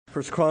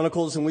First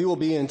Chronicles, and we will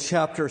be in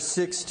chapter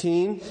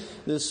 16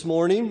 this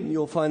morning.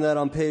 You'll find that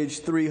on page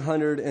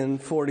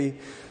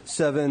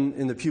 347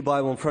 in the Pew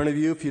Bible in front of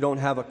you. If you don't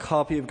have a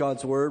copy of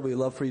God's Word, we'd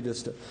love for you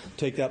just to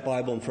take that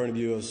Bible in front of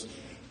you as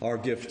our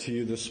gift to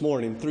you this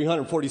morning.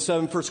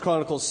 347, First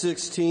Chronicles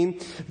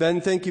 16.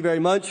 Ben, thank you very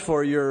much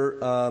for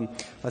your,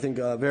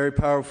 very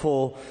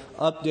powerful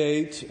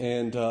update.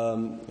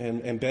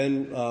 And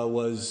Ben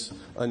was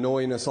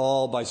annoying us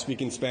all by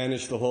speaking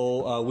Spanish the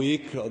whole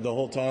week, the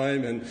whole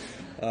time, and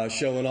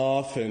showing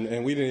off,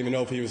 and we didn't even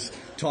know if he was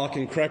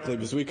talking correctly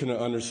because we couldn't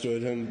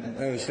understand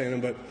him.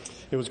 But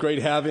it was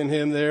great having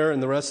him there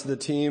and the rest of the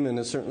team, and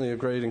it's certainly a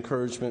great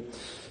encouragement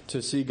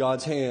to see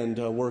God's hand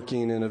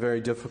working in a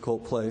very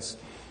difficult place.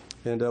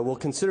 And we'll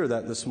consider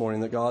that this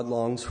morning, that God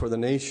longs for the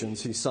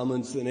nations. He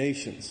summons the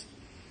nations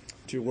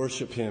to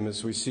worship Him,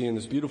 as we see in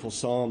this beautiful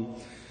psalm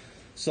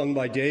sung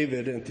by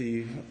David at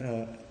the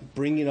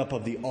bringing up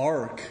of the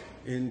ark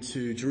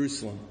into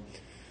Jerusalem.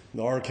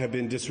 The ark had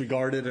been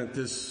disregarded at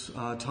this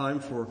time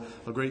for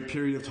a great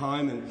period of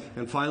time,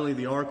 and finally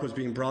the ark was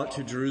being brought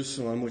to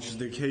Jerusalem, which is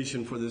the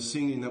occasion for this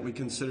singing that we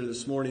consider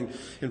this morning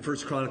in 1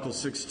 Chronicles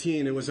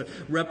 16. It was a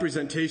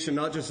representation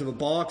not just of a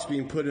box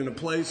being put in a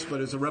place, but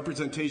as a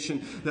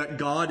representation that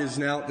God is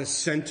now at the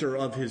center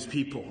of His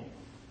people.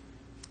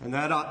 And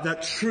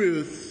that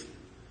truth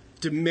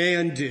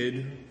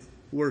demanded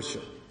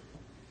worship.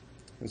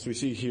 As we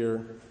see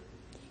here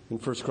in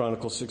 1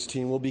 Chronicles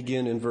 16, we'll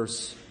begin in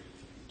verse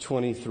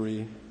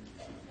 23.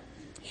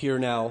 Hear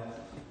now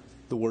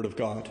the word of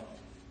God.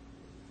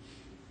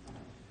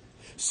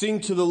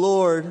 Sing to the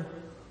Lord,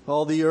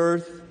 all the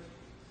earth.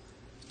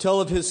 Tell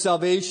of His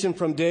salvation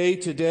from day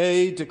to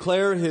day.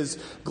 Declare His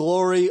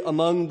glory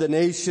among the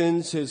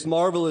nations, His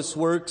marvelous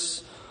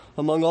works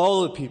among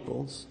all the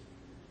peoples.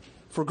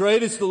 For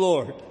great is the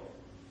Lord,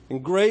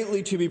 and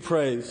greatly to be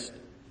praised.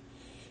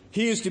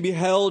 He is to be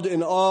held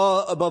in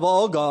awe above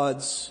all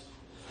gods.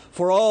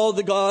 For all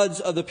the gods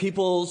of the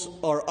peoples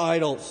are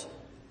idols,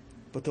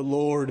 but the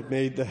Lord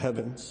made the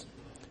heavens.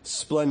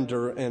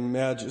 Splendor and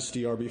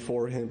majesty are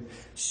before Him.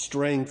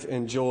 Strength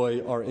and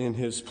joy are in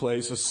His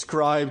place.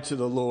 Ascribe to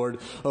the Lord,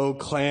 O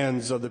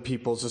clans of the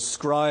peoples.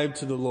 Ascribe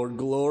to the Lord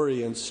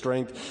glory and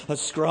strength.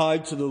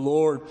 Ascribe to the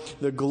Lord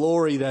the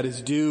glory that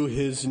is due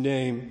His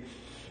name.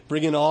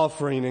 Bring an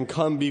offering and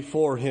come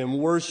before Him.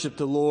 Worship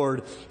the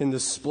Lord in the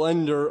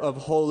splendor of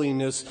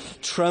holiness.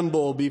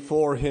 Tremble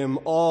before Him,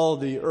 all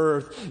the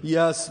earth.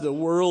 Yes, the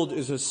world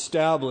is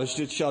established.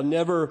 It shall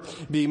never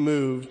be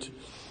moved.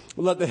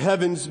 Let the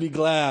heavens be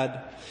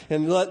glad,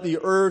 and let the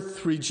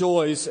earth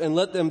rejoice, and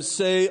let them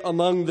say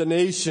among the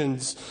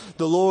nations,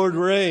 the Lord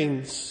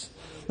reigns.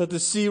 Let the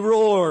sea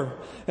roar,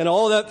 and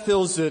all that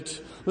fills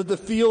it. Let the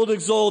field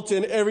exult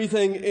and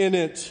everything in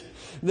it.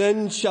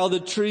 Then shall the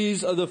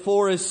trees of the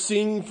forest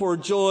sing for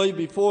joy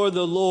before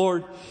the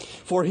Lord,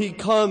 for He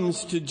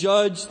comes to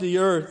judge the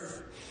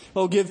earth.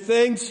 Oh, give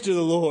thanks to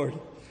the Lord,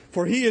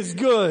 for He is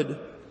good,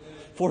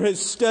 for His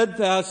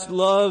steadfast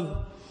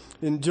love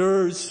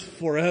endures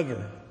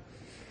forever.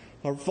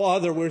 Our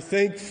Father, we're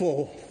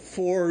thankful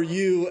for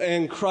You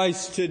and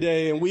Christ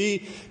today, and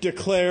we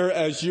declare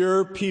as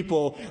Your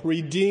people,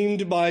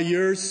 redeemed by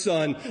Your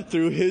Son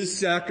through His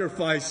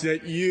sacrifice,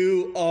 that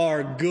You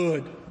are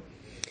good.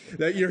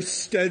 That Your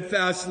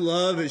steadfast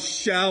love is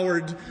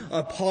showered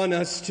upon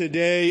us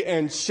today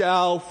and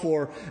shall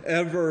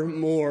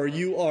forevermore.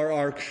 You are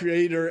our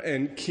Creator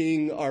and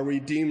King, our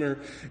Redeemer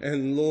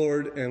and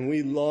Lord, and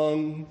we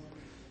long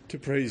to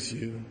praise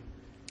You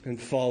and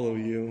follow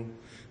You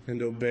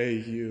and obey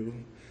You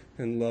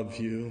and love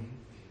You,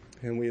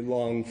 and we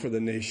long for the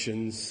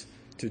nations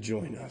to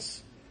join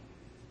us.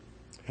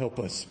 Help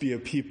us be a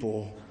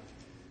people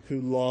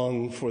who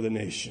long for the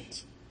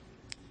nations,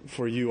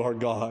 for You are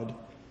God.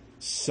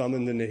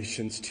 Summon the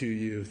nations to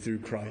You through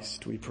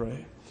Christ, we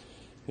pray.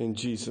 In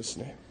Jesus'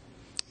 name,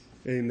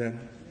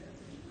 amen.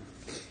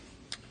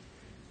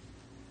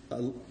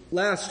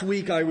 Last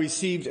week I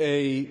received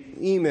an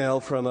email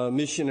from a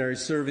missionary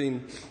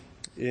serving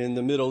in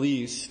the Middle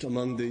East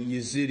among the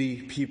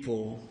Yazidi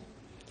people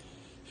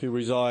who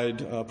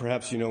reside,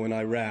 perhaps you know, in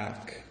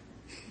Iraq.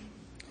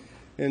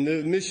 And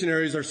the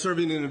missionaries are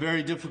serving in a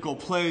very difficult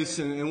place,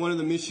 and one of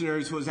the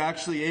missionaries was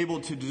actually able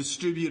to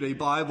distribute a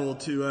Bible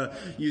to a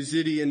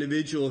Yazidi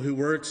individual who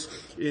works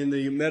in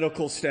the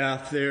medical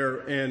staff there.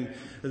 And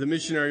the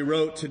missionary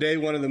wrote, today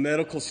one of the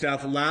medical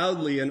staff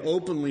loudly and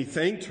openly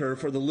thanked her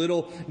for the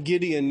little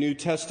Gideon New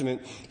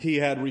Testament he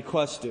had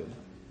requested.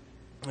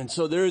 And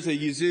so there's a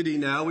Yazidi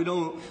now. We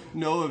don't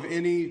know of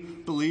any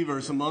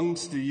believers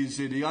amongst the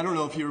Yazidi. I don't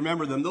know if you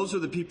remember them. Those are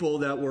the people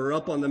that were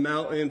up on the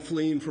mountain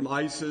fleeing from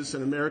ISIS,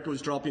 and America was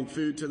dropping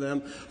food to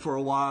them for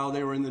a while.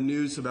 They were in the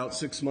news about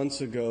 6 months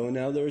ago. And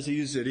now there's a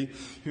Yazidi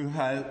who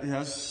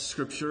has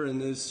scripture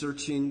and is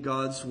searching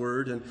God's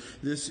word. And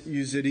this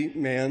Yazidi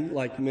man,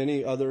 like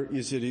many other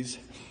Yazidis,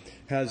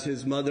 has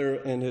his mother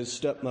and his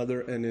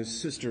stepmother and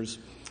his sisters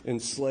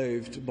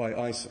enslaved by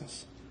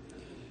ISIS.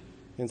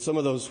 And some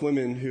of those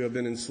women who have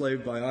been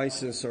enslaved by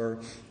ISIS are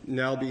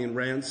now being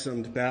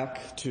ransomed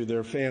back to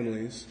their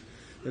families.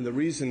 And the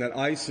reason that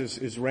ISIS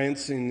is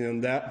ransoming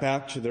them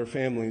back to their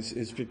families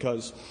is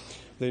because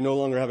they no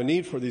longer have a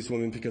need for these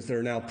women because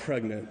they're now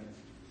pregnant.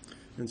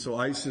 And so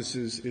ISIS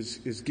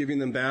is giving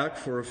them back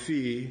for a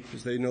fee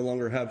because they no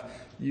longer have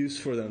use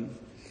for them.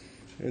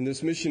 And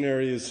this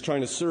missionary is trying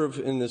to serve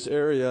in this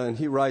area, and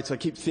he writes, I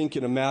keep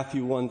thinking of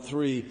Matthew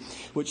 1:3,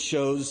 which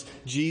shows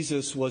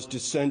Jesus was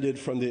descended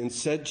from the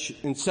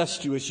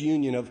incestuous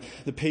union of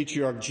the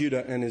patriarch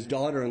Judah and his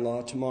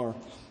daughter-in-law Tamar.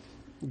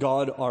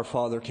 God, our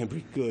Father, can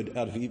bring good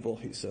out of evil,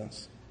 he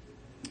says.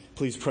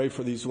 Please pray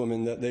for these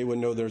women that they would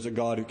know there's a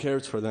God who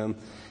cares for them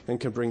and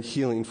can bring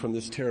healing from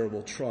this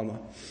terrible trauma.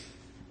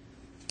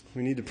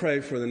 We need to pray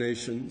for the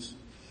nations.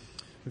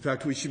 In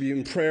fact, we should be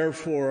in prayer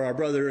for our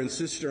brother and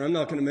sister. I'm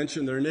not going to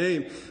mention their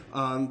name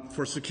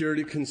for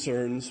security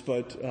concerns,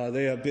 but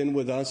they have been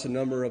with us a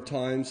number of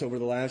times over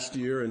the last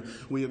year, and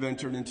we have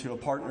entered into a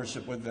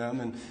partnership with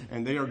them,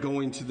 and they are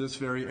going to this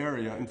very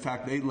area. In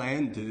fact, they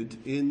landed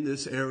in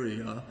this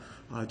area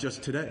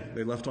just today.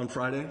 They left on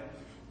Friday.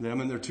 Them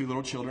and their 2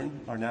 little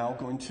children are now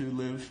going to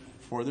live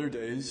for their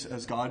days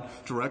as God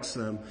directs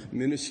them,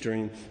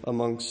 ministering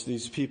amongst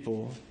these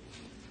people.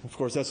 Of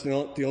course, that's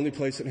the only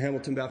place that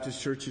Hamilton Baptist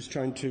Church is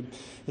trying to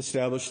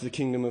establish the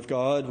kingdom of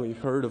God. We've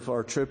heard of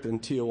our trip in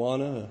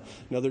Tijuana.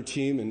 Another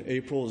team in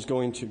April is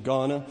going to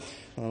Ghana.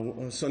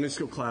 A Sunday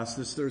school class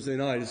this Thursday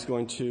night is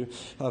going to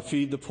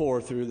feed the poor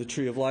through the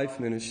Tree of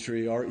Life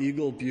ministry. Our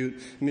Eagle Butte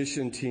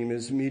mission team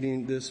is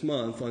meeting this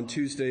month. On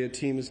Tuesday, a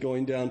team is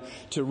going down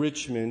to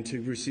Richmond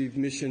to receive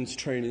missions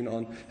training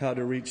on how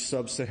to reach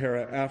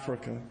sub-Saharan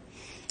Africa.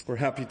 We're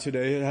happy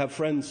today to have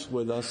friends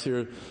with us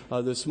here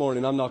this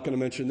morning. I'm not going to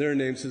mention their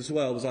names as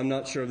well, because I'm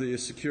not sure of the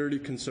security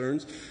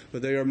concerns,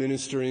 but they are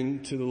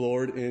ministering to the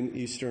Lord in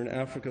Eastern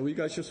Africa. Will you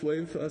guys just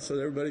wave so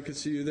that everybody can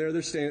see you there?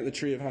 They're staying at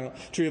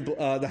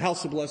the the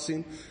House of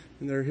Blessing,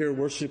 and they're here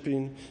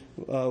worshiping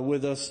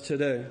with us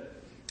today.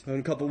 In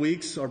a couple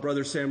weeks, our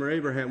brother Sam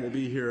Abraham will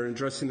be here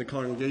addressing the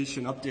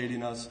congregation,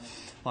 updating us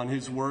on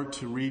his work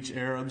to reach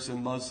Arabs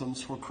and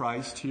Muslims for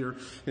Christ here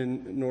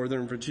in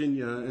Northern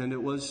Virginia. And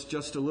it was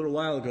just a little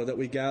while ago that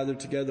we gathered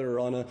together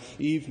on an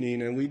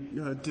evening and we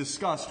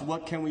discussed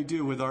what can we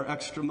do with our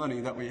extra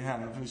money that we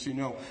have. As you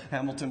know,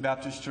 Hamilton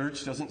Baptist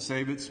Church doesn't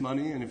save its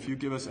money, and if you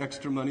give us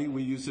extra money,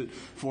 we use it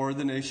for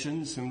the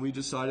nations. And we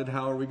decided,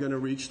 how are we going to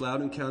reach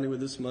Loudoun County with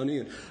this money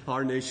and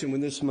our nation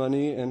with this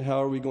money, and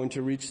how are we going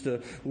to reach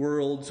the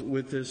world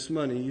with this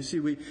money? You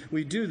see,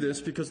 we do this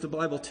because the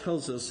Bible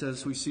tells us,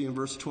 as we see in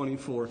verse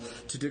 24,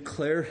 to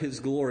declare his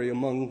glory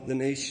among the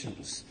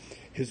nations,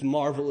 his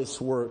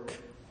marvelous work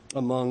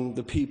among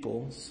the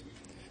peoples.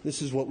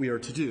 This is what we are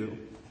to do.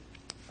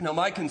 Now,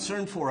 my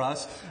concern for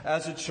us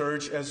as a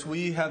church, as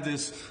we have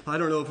this, I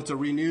don't know if it's a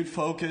renewed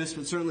focus,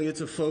 but certainly it's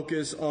a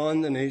focus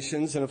on the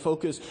nations and a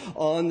focus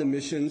on the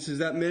missions, is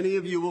that many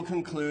of you will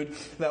conclude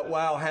that,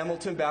 wow,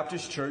 Hamilton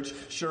Baptist Church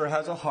sure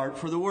has a heart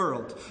for the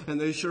world,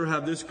 and they sure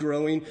have this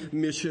growing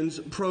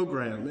missions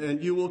program.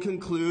 And you will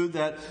conclude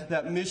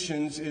that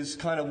missions is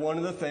kind of one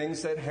of the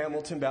things that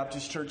Hamilton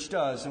Baptist Church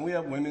does. And we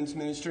have women's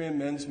ministry and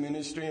men's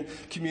ministry and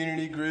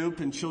community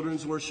group and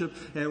children's worship,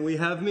 and we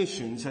have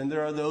missions. And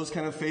there are those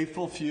kind of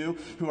faithful few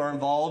who are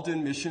involved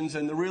in missions,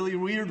 and the really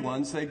weird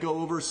ones, they go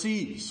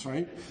overseas,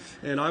 right?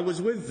 And I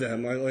was with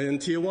them in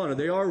Tijuana.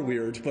 They are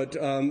weird, but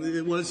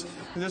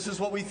this is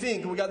what we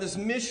think. We got this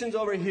missions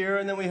over here,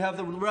 and then we have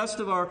the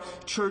rest of our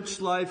church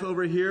life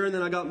over here, and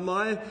then I got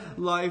my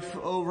life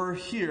over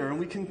here. And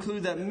we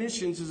conclude that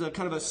missions is a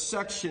kind of a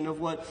section of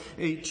what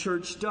a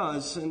church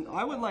does. And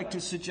I would like to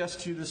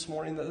suggest to you this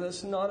morning that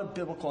that's not a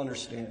biblical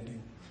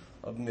understanding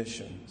of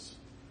missions.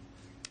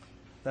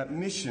 That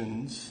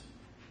missions,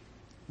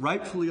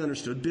 rightfully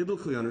understood,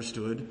 biblically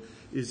understood,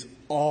 is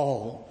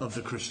all of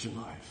the Christian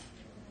life.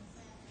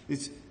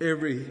 It's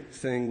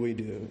everything we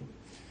do.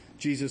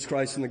 Jesus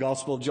Christ in the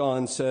Gospel of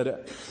John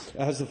said,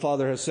 "As the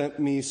Father has sent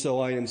me, so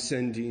I am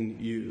sending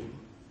you."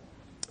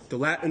 The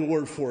Latin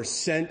word for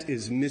sent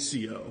is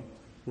missio,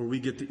 where we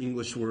get the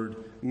English word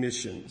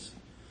missions.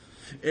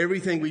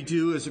 Everything we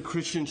do as a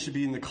Christian should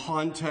be in the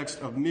context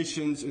of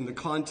missions, in the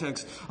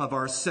context of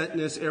our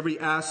sentness. Every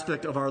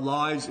aspect of our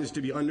lives is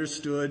to be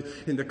understood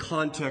in the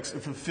context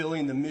of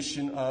fulfilling the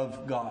mission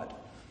of God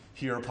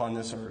here upon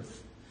this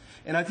earth.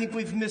 And I think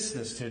we've missed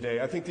this today.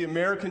 I think the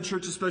American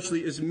church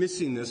especially is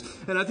missing this.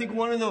 And I think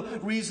one of the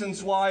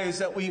reasons why is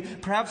that we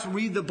perhaps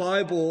read the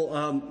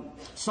Bible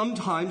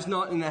sometimes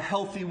not in a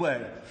healthy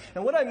way.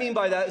 And what I mean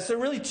by that is there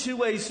are really two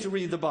ways to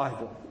read the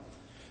Bible.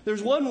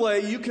 There's one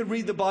way you could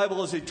read the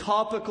Bible as a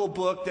topical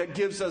book that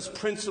gives us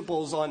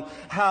principles on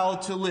how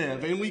to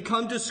live. And we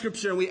come to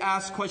Scripture and we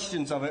ask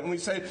questions of it. And we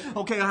say,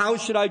 okay, how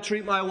should I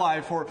treat my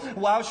wife? Or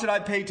how should I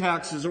pay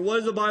taxes? Or what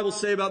does the Bible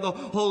say about the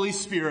Holy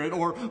Spirit?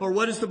 Or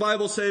what does the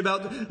Bible say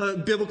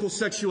about biblical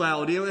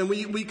sexuality? And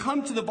we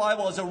come to the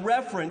Bible as a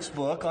reference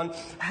book on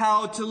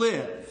how to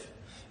live.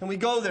 And we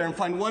go there and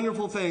find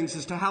wonderful things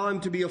as to how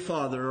I'm to be a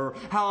father or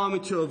how I'm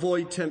to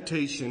avoid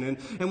temptation. And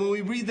when we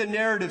read the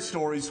narrative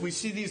stories, we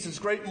see these as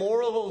great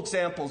moral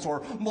examples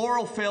or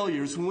moral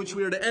failures from which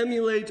we are to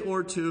emulate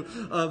or to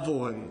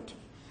avoid.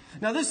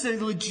 Now, this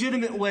is a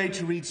legitimate way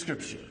to read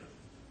Scripture.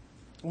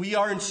 We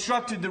are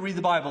instructed to read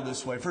the Bible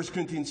this way. 1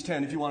 Corinthians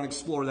 10, if you want to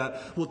explore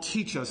that, will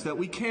teach us that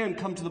we can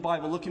come to the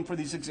Bible looking for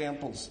these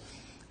examples,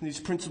 these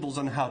principles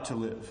on how to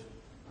live.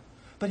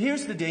 But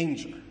here's the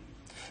danger.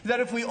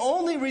 That if we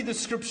only read the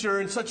Scripture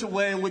in such a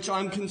way in which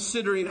I'm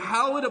considering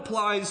how it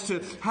applies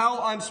to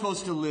how I'm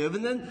supposed to live,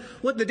 and then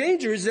what the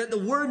danger is that the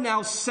Word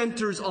now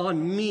centers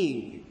on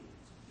me.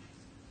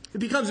 It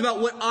becomes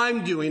about what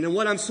I'm doing and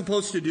what I'm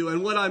supposed to do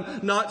and what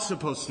I'm not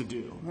supposed to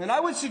do. And I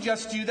would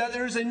suggest to you that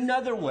there is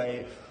another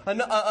way,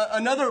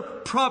 another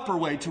proper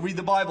way to read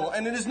the Bible.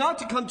 And it is not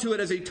to come to it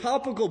as a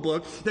topical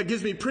book that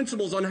gives me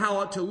principles on how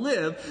I ought to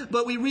live,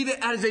 but we read it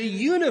as a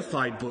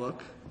unified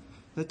book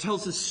that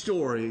tells the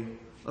story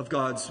of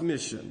God's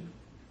mission.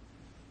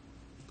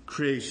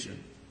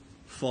 Creation,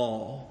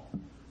 fall,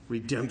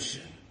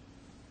 redemption,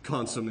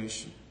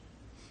 consummation.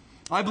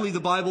 I believe the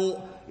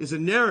Bible is a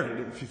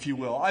narrative, if you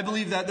will. I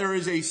believe that there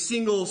is a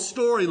single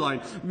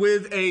storyline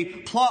with a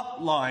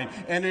plot line,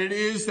 and it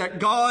is that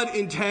God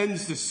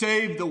intends to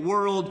save the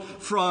world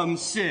from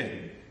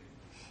sin.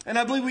 And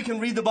I believe we can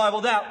read the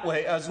Bible that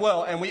way as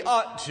well, and we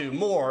ought to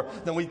more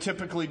than we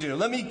typically do.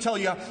 Let me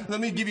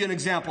give you an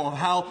example of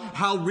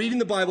how reading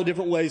the Bible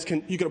different ways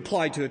you can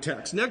apply to a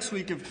text. Next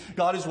week, if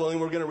God is willing,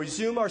 we're going to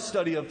resume our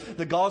study of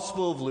the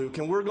Gospel of Luke,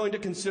 and we're going to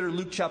consider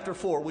Luke chapter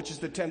 4, which is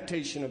the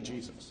temptation of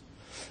Jesus.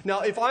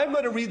 Now, if I'm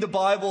going to read the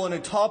Bible in a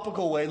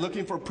topical way,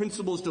 looking for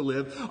principles to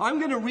live, I'm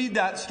going to read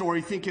that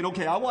story thinking,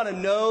 okay, I want to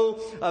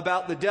know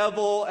about the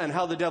devil and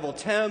how the devil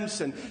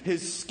tempts and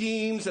his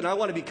schemes, and I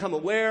want to become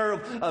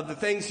aware of the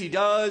things he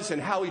does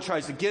and how he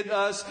tries to get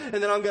us.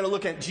 And then I'm going to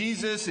look at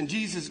Jesus, and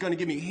Jesus is going to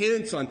give me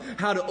hints on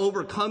how to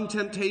overcome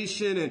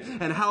temptation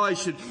and how I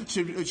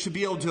should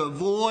be able to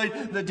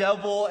avoid the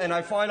devil. And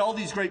I find all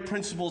these great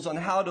principles on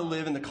how to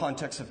live in the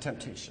context of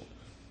temptation.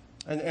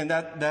 And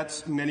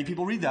that's many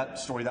people read that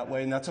story that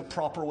way, and that's a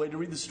proper way to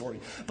read the story.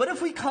 But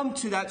if we come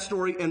to that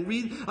story and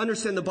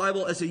understand the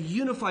Bible as a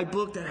unified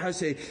book that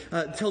has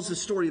tells the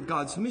story of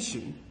God's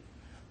mission,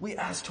 we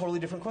ask totally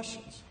different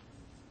questions.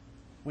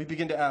 We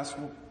begin to ask,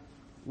 well,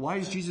 why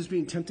is Jesus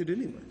being tempted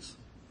anyways?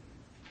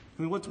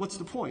 I mean, what's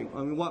the point?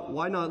 I mean,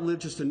 why not live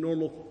just a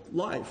normal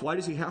life? Why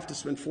does he have to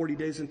spend 40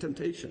 days in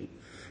temptation?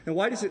 And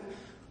why does it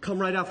come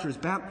right after his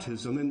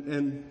baptism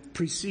and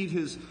precede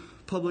his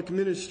public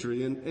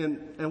ministry,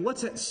 and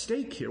what's at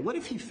stake here? What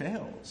if he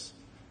fails?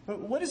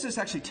 What does this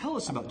actually tell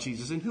us about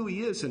Jesus and who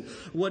he is and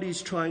what he's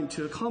trying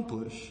to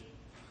accomplish?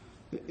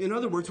 In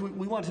other words,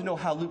 we want to know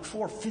how Luke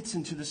 4 fits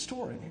into the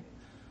story.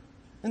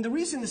 And the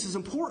reason this is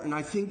important,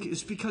 I think,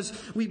 is because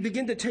we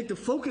begin to take the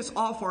focus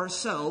off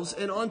ourselves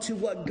and onto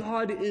what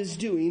God is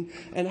doing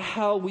and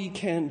how we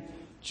can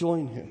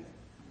join him.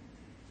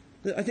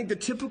 I think the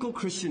typical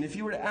Christian, if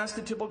you were to ask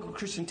the typical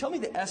Christian, tell me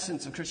the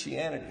essence of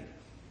Christianity.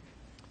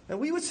 And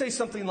we would say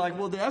something like,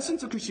 well, the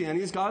essence of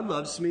Christianity is God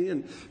loves me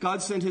and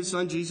God sent his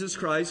son, Jesus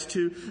Christ,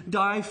 to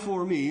die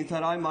for me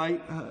that I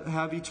might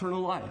have eternal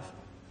life.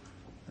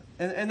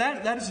 And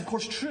that is, of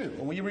course, true.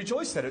 And we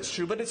rejoice that it's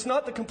true, but it's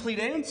not the complete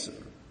answer.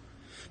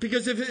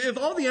 Because if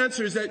all the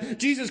answer is that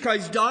Jesus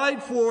Christ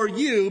died for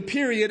you,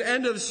 period,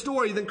 end of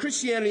story, then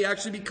Christianity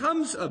actually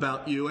becomes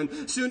about you.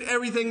 And soon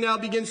everything now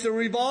begins to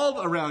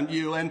revolve around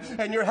you.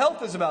 And your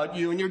health is about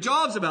you. And your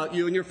job's about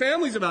you. And your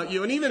family's about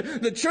you. And even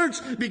the church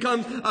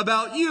becomes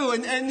about you.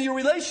 And your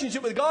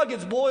relationship with God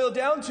gets boiled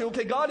down to,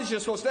 okay, God is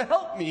just supposed to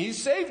help me.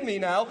 He's saved me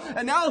now.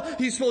 And now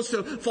he's supposed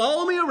to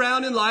follow me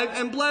around in life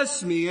and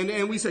bless me.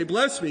 And we say,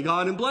 bless me,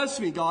 God, and bless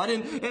me, God.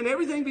 And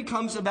everything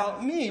becomes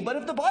about me. But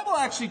if the Bible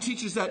actually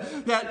teaches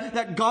that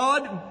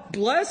God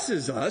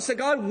blesses us, that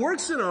God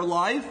works in our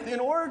life in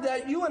order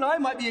that you and I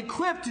might be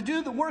equipped to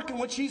do the work in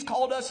which he's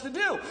called us to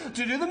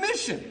do the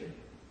mission.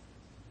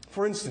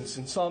 For instance,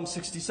 in Psalm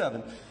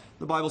 67,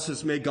 the Bible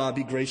says, may God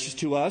be gracious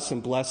to us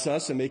and bless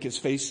us and make his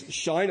face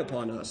shine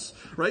upon us.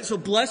 Right? So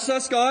bless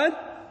us, God,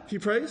 he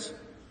prays.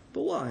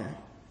 But why?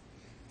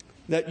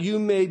 That you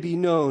may be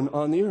known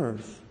on the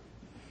earth,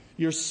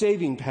 your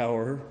saving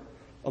power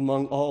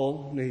among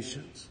all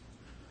nations.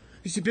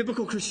 You see,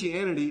 biblical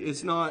Christianity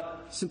is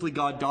not simply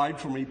God died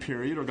for me,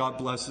 period, or God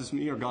blesses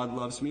me, or God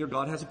loves me, or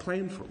God has a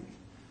plan for me.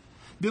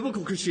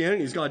 Biblical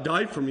Christianity is God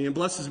died for me and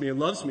blesses me and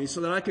loves me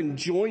so that I can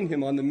join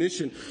him on the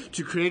mission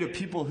to create a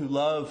people who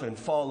love and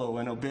follow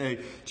and obey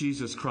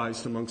Jesus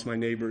Christ amongst my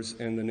neighbors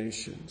and the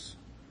nations.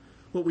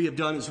 What we have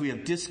done is we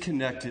have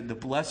disconnected the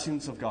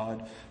blessings of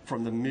God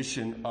from the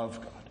mission of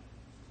God.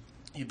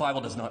 The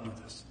Bible does not do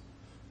this.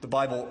 The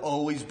Bible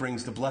always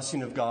brings the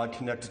blessing of God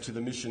connected to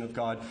the mission of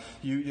God.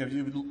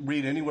 You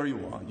read anywhere you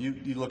want.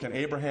 You look at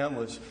Abraham,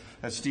 which,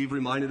 as Steve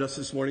reminded us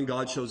this morning,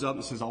 God shows up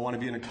and says, I want to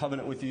be in a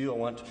covenant with you. I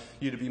want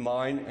you to be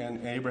mine.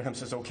 And Abraham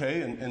says,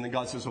 okay. And then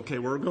God says, okay,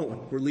 we're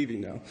going. We're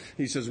leaving now.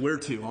 He says, where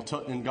to?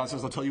 And God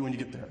says, I'll tell you when you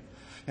get there.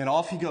 And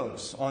off he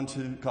goes on to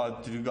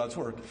God to do God's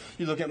work.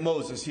 You look at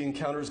Moses. He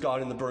encounters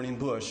God in the burning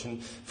bush.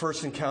 And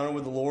first encounter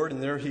with the Lord.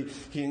 And there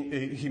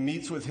he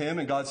meets with him.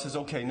 And God says,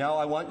 okay, now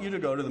I want you to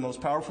go to the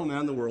most powerful man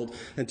in the world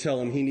and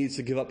tell him he needs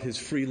to give up his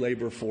free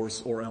labor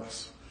force or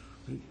else.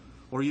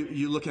 Or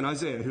you look in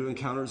Isaiah, who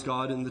encounters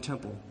God in the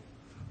temple.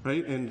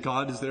 Right? And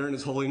God is there in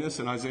his holiness,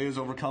 and Isaiah is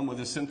overcome with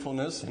his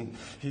sinfulness, and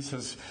he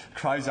says,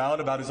 cries out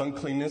about his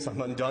uncleanness. I'm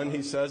undone,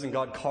 he says, and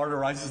God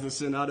cauterizes the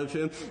sin out of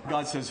him.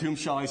 God says, whom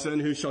shall I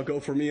send? Who shall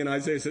go for me? And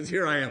Isaiah says,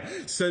 here I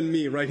am, send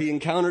me, right? He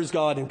encounters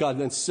God, and God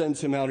then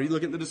sends him out. Or you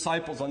look at the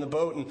disciples on the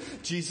boat, and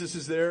Jesus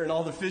is there, and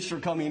all the fish are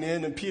coming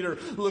in, and Peter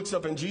looks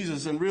up at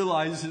Jesus and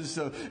realizes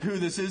who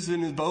this is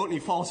in his boat, and he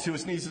falls to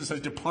his knees and says,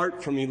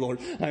 depart from me, Lord.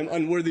 I'm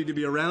unworthy to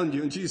be around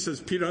you. And Jesus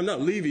says, Peter, I'm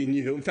not leaving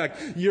you. In fact,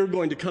 you're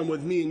going to come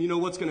with me, and you know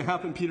what's going to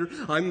happen, Peter?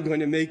 I'm going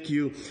to make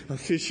you a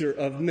fisher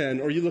of men.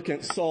 Or you look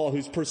at Saul,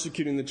 who's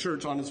persecuting the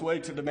church on his way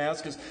to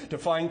Damascus to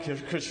find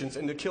Christians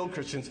and to kill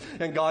Christians.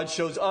 And God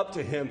shows up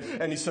to him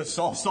and he says,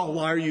 Saul, Saul,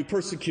 why are you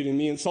persecuting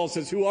me? And Saul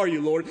says, who are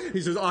you, Lord?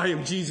 He says, I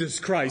am Jesus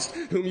Christ,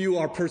 whom you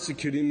are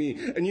persecuting me.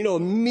 And you know,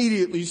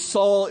 immediately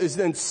Saul is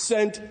then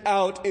sent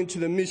out into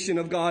the mission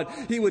of God.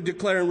 He would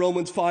declare in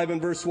Romans 5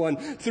 and verse 1,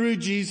 through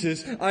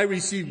Jesus, I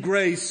received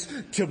grace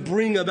to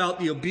bring about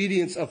the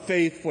obedience of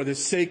faith for the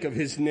sake of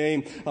his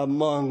name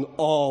among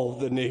all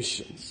the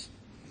nations.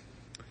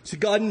 So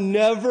God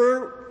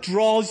never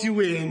draws you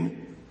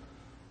in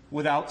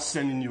without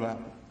sending you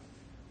out.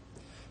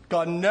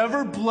 God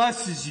never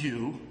blesses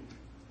you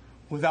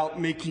without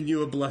making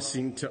you a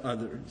blessing to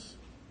others.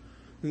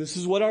 And this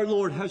is what our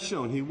Lord has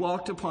shown. He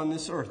walked upon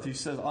this earth. He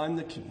said, I'm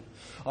the king.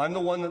 I'm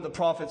the one that the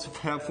prophets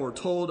have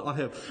foretold. I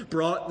have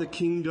brought the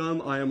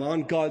kingdom. I am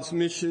on God's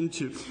mission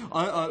to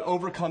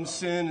overcome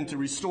sin and to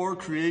restore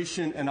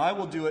creation. And I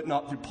will do it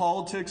not through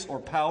politics or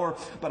power,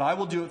 but I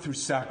will do it through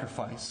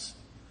sacrifice.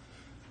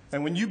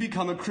 And when you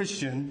become a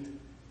Christian,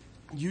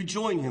 you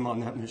join him on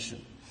that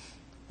mission.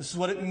 This is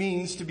what it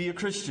means to be a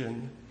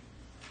Christian.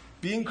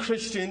 Being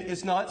Christian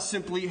is not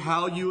simply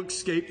how you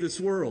escape this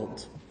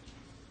world.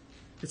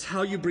 It's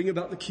how you bring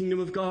about the kingdom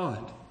of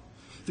God.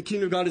 The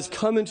kingdom of God has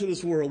come into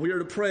this world. We are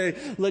to pray,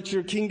 let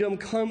your kingdom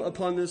come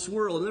upon this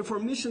world. And therefore,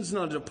 mission is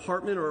not a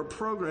department or a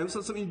program. It's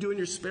not something you do in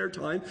your spare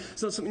time.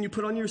 It's not something you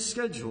put on your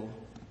schedule.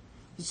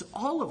 It's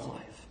all of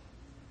life.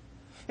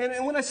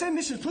 And when I say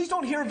missions, please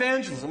don't hear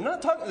evangelism. I'm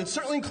not talking, it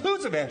certainly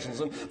includes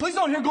evangelism. Please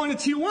don't hear going to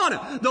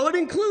Tijuana, though it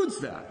includes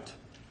that.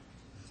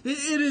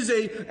 It is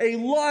a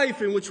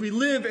life in which we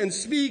live and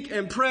speak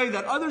and pray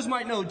that others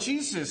might know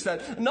Jesus,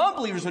 that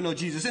non-believers would know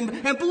Jesus, and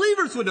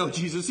believers would know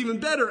Jesus even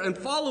better and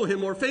follow him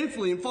more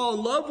faithfully and fall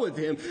in love with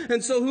him.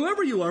 And so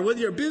whoever you are, whether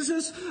you're a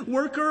business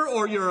worker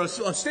or you're a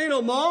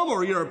stay-at-home mom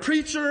or you're a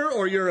preacher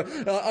or you're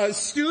a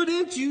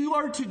student, you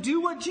are to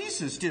do what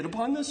Jesus did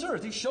upon this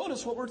earth. He showed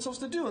us what we're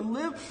supposed to do and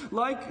live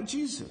like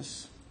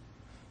Jesus.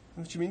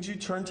 Which means you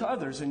turn to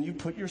others and you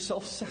put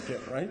yourself second,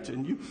 right?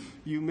 And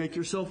you make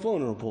yourself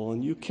vulnerable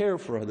and you care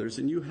for others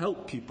and you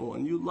help people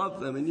and you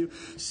love them and you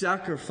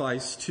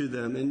sacrifice to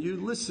them and you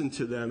listen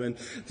to them.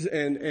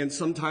 And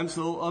sometimes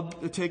they'll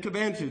take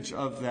advantage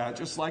of that,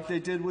 just like they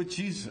did with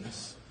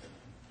Jesus.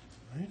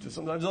 Right?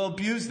 Sometimes they'll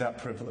abuse that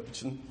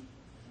privilege. And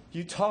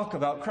you talk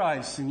about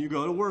Christ and you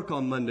go to work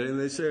on Monday and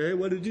they say, hey,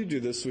 what did you do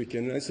this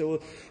weekend? And I say, well,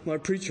 my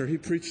preacher, he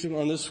preached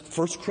on this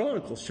First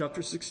Chronicles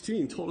chapter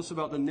 16, told us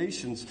about the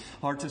nations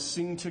are to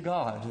sing to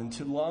God and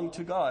to long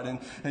to God.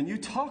 And you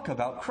talk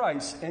about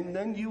Christ and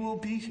then you will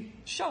be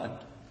shunned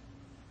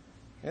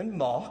and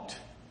mocked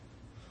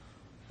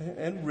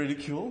and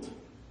ridiculed,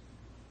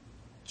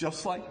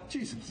 just like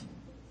Jesus,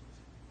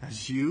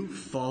 as you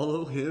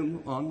follow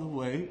him on the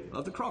way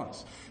of the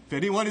cross. If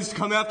anyone is to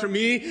come after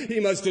me, he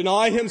must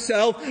deny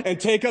himself and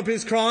take up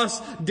his cross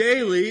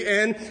daily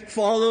and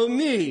follow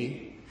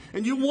me.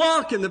 And you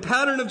walk in the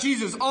pattern of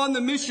Jesus, on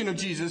the mission of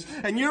Jesus,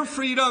 and your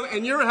freedom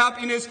and your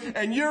happiness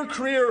and your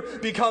career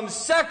becomes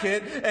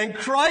second, and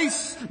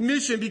Christ's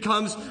mission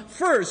becomes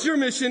first. Your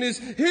mission is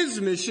his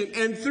mission,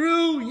 and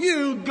through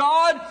you,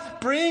 God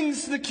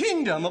brings the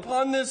kingdom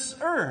upon this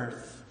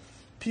earth.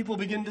 People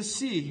begin to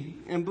see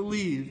and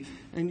believe,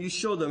 and you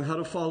show them how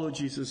to follow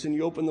Jesus, and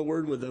you open the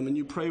word with them, and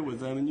you pray with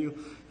them, and you,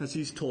 as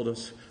he's told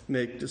us,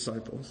 make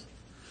disciples.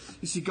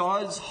 You see,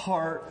 God's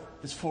heart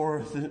is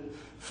for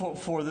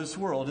this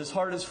world. His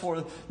heart is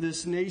for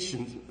this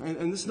nation.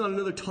 And this is not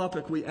another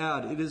topic we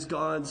add. It is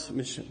God's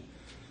mission.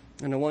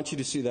 And I want you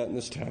to see that in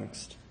this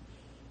text.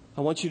 I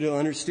want you to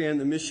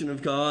understand the mission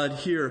of God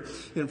here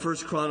in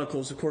First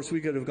Chronicles. Of course, we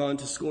could have gone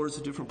to scores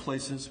of different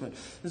places, but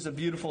this is a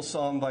beautiful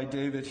psalm by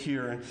David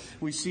here. And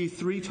we see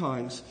 3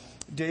 times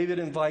David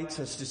invites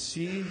us to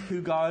see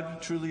who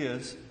God truly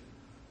is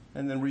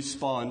and then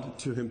respond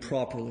to him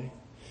properly.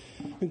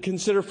 And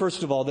consider,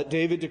 first of all, that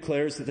David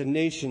declares that the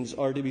nations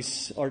are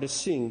to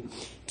sing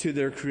to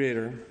their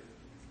Creator.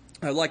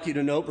 I'd like you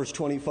to note verse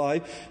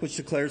 25, which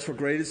declares, for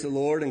great is the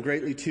Lord and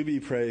greatly to be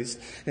praised,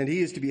 and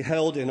he is to be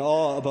held in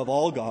awe above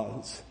all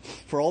gods.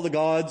 For all the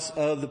gods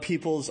of the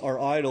peoples are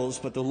idols,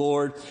 but the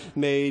Lord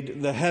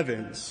made the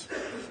heavens.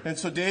 And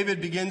so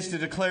David begins to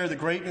declare the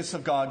greatness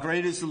of God.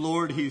 Great is the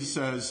Lord, he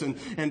says. And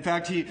in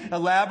fact, he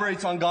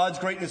elaborates on God's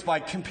greatness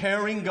by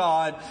comparing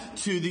God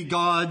to the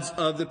gods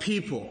of the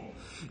people.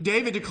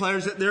 David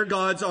declares that their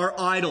gods are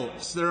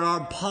idols. They're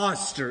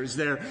imposters.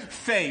 They're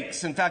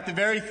fakes. In fact, the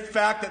very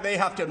fact that they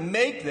have to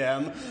make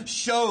them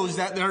shows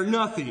that they're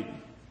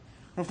nothing.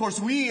 Of course,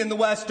 we in the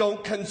West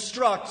don't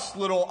construct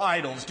little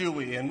idols, do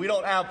we? And we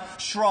don't have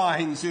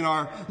shrines in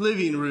our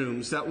living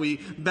rooms that we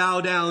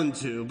bow down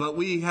to, but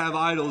we have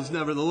idols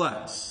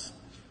nevertheless.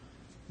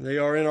 They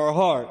are in our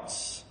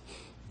hearts.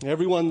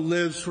 Everyone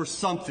lives for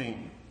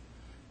something.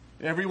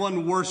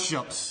 Everyone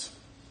worships.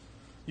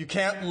 You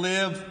can't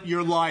live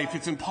your life.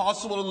 It's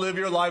impossible to live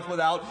your life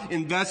without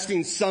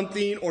investing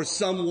something or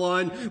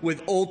someone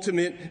with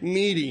ultimate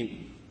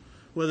meaning.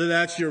 Whether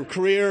that's your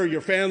career, or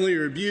your family,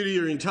 or your beauty,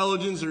 or your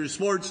intelligence, or your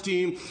sports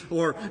team,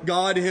 or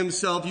God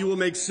himself, you will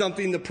make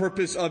something the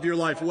purpose of your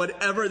life.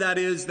 Whatever that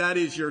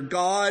is your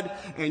God,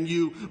 and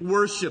you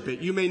worship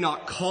it. You may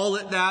not call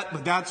it that,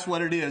 but that's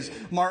what it is.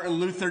 Martin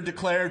Luther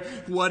declared,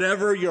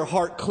 whatever your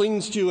heart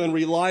clings to and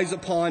relies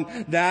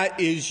upon, that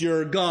is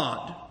your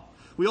God.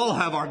 We all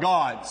have our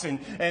gods,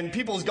 and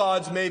people's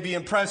gods may be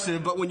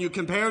impressive, but when you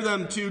compare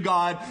them to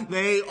God,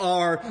 they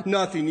are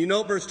nothing. You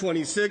note verse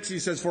 26, he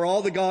says, for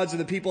all the gods of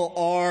the people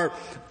are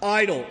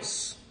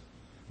idols.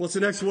 What's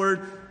the next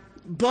word?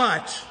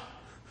 But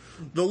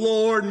the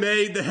Lord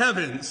made the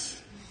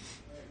heavens.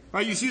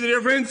 Right, you see the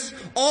difference?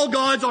 All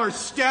gods are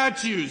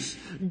statues.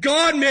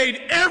 God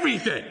made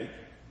everything.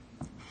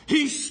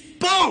 He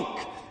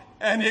spoke,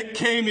 and it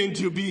came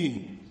into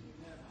being.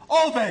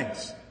 All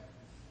things.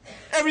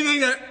 Everything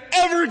that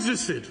ever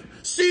existed,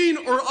 seen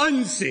or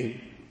unseen,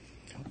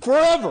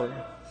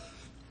 forever,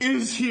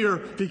 is here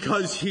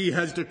because he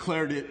has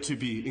declared it to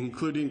be,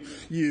 including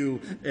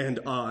you and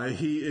I.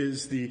 He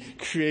is the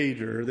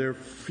creator. There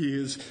he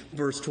is,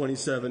 verse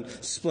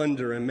 27,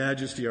 splendor and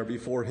majesty are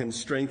before him,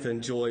 strength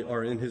and joy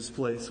are in his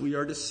place. We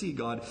are to see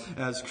God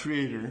as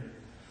creator,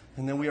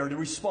 and then we are to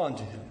respond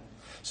to him.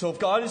 So if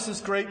God is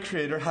this great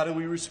creator, how do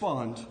we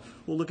respond?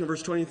 Well, look at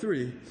verse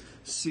 23.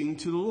 Sing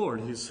to the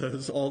Lord, he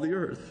says, all the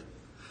earth.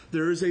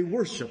 There is a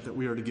worship that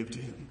we are to give to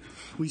him.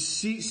 We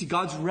see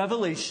God's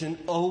revelation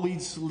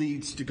always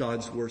leads to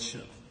God's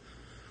worship.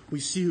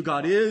 We see who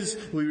God is.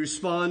 We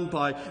respond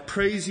by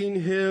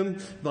praising him,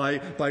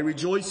 by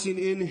rejoicing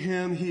in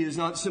him. He is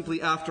not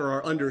simply after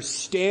our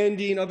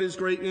understanding of his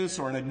greatness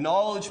or an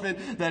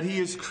acknowledgement that he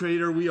is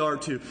creator. We are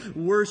to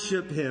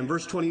worship him.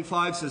 Verse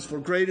 25 says, for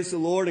great is the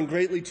Lord and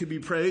greatly to be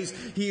praised.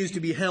 He is to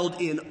be held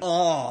in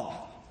awe.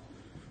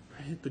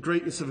 The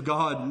greatness of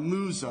God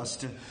moves us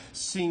to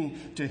sing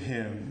to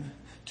him,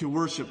 to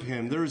worship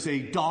him. There is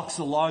a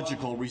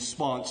doxological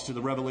response to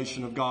the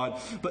revelation of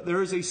God, but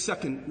there is a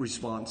second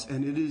response,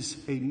 and it is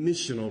a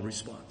missional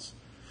response.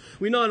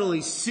 We not only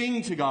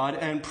sing to God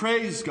and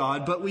praise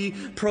God, but we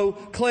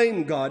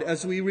proclaim God.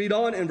 As we read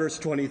on in verse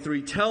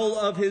 23, tell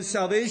of his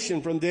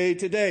salvation from day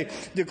to day.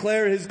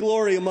 Declare his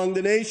glory among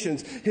the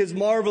nations, his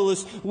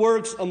marvelous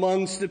works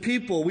amongst the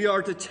people. We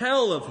are to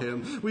tell of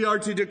him. We are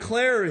to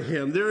declare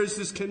him. There is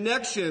this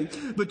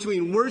connection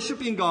between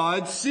worshiping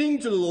God, sing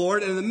to the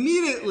Lord, and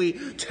immediately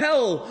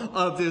tell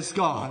of this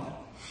God.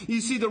 You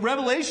see, the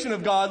revelation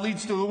of God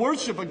leads to the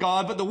worship of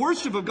God, but the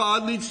worship of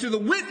God leads to the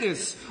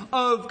witness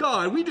of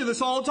God. We do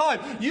this all the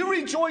time. You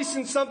rejoice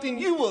in something,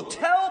 you will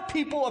tell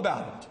people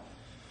about it.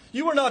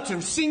 You are not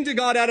to sing to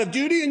God out of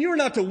duty, and you are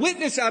not to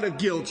witness out of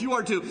guilt. You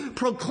are to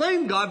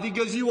proclaim God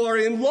because you are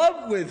in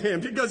love with him,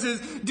 because his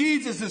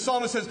deeds, as the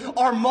psalmist says,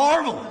 are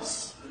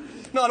marvelous.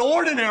 Not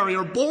ordinary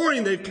or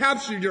boring. They've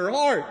captured your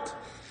heart.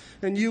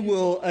 And you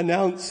will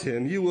announce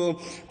him. You will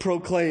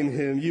proclaim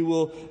him. You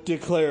will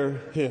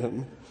declare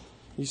him.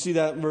 You see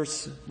that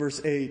verse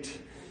 8.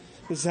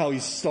 This is how he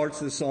starts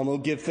the psalm. Oh,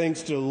 give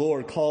thanks to the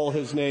Lord. Call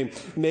his name.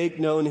 Make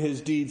known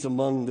his deeds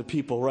among the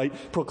people, right?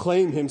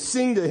 Proclaim him.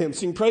 Sing to him.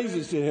 Sing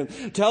praises to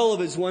him. Tell of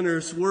his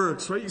wondrous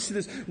works, right? You see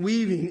this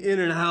weaving in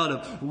and out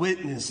of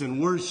witness and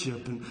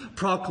worship and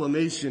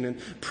proclamation and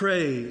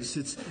praise.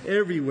 It's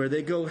everywhere.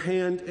 They go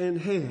hand in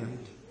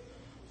hand.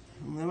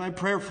 And my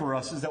prayer for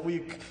us is that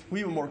we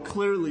will more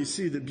clearly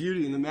see the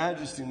beauty and the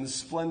majesty and the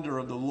splendor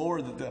of the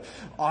Lord, that the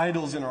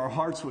idols in our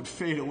hearts would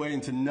fade away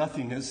into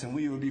nothingness and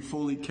we would be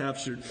fully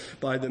captured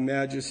by the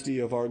majesty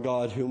of our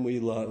God whom we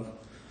love.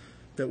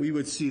 That we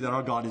would see that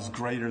our God is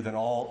greater than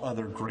all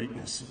other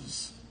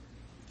greatnesses.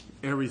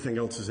 Everything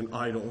else is an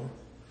idol.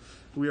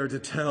 We are to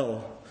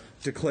tell,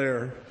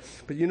 declare.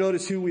 But you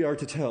notice who we are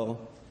to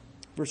tell.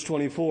 Verse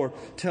 24,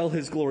 tell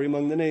his glory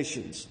among the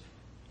nations,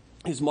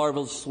 his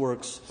marvelous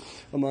works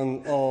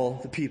among all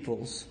the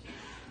peoples.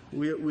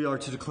 We are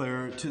to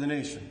declare it to the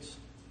nations.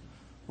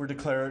 We're to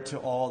declare it to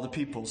all the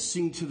peoples.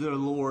 Sing to the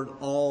Lord,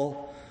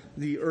 all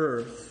the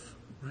earth.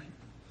 Right?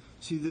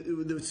 See,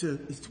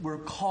 we're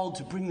called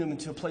to bring them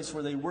into a place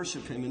where they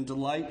worship him and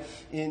delight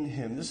in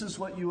him. This is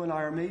what you and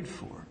I are made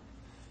for.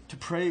 To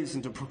praise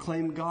and to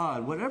proclaim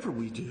God, whatever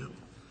we do.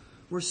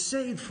 We're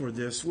saved for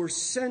this. We're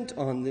sent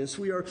on this.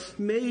 We are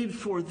made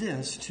for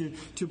this,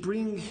 to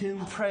bring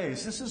him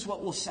praise. This is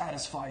what will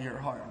satisfy your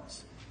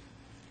hearts.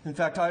 In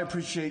fact, I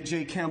appreciate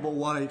J. Campbell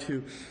White,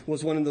 who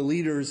was one of the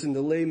leaders in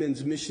the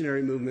laymen's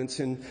missionary movements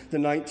in the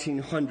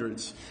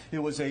 1900s. It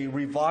was a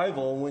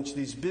revival in which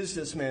these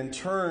businessmen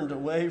turned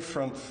away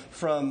from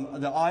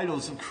the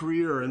idols of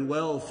career and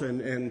wealth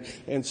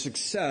and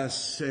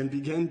success and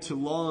began to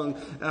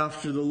long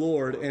after the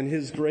Lord and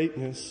His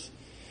greatness.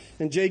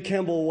 And J.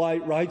 Campbell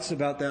White writes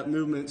about that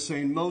movement,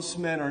 saying, most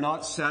men are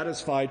not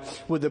satisfied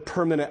with the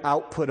permanent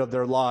output of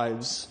their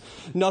lives.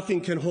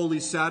 Nothing can wholly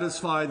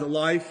satisfy the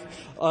life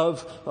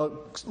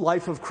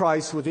of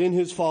Christ within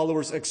His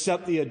followers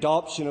except the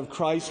adoption of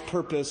Christ's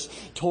purpose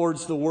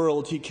towards the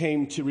world He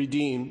came to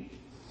redeem.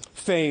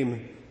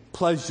 Fame,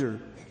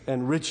 pleasure,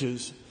 and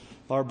riches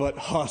are but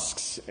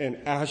husks and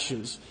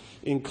ashes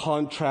in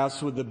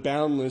contrast with the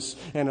boundless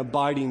and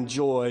abiding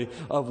joy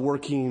of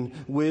working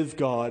with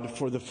God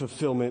for the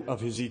fulfillment of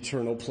His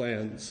eternal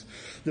plans.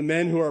 The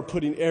men who are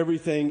putting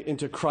everything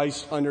into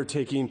Christ's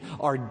undertaking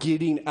are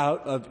getting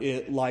out of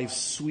it life's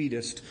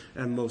sweetest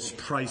and most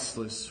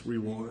priceless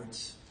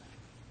rewards.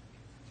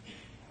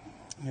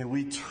 May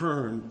we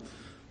turn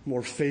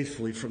more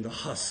faithfully from the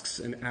husks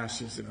and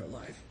ashes in our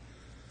life,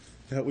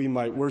 that we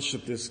might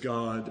worship this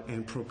God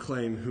and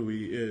proclaim who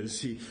He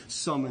is. He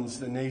summons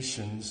the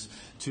nations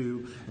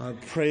to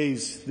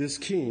praise this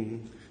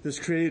King, this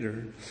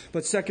Creator.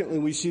 But secondly,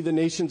 we see the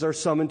nations are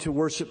summoned to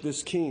worship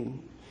this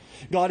King.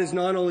 God is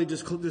not only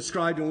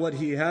described in what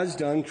He has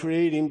done,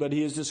 creating, but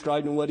He is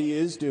described in what He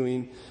is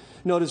doing.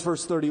 Notice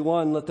verse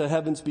 31, let the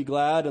heavens be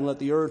glad and let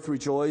the earth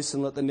rejoice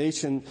and let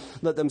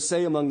them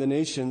say among the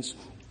nations,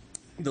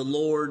 the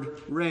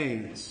Lord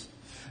reigns.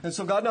 And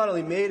so God not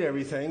only made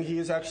everything, He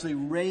is actually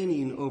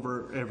reigning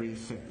over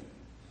everything.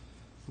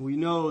 We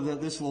know that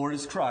this Lord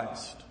is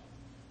Christ.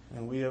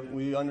 And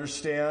we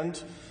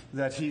understand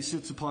that He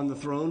sits upon the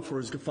throne, for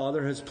His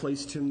Father has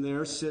placed Him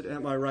there. Sit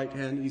at my right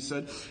hand, He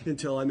said,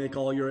 until I make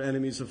all your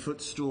enemies a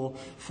footstool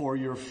for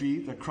your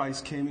feet. That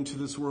Christ came into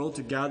this world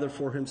to gather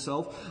for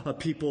Himself a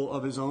people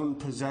of His own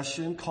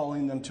possession,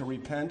 calling them to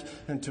repent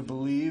and to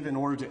believe in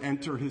order to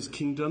enter His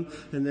kingdom.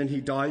 And then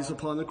He dies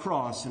upon the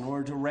cross in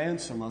order to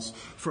ransom us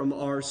from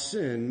our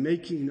sin,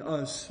 making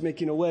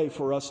a way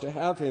for us to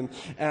have Him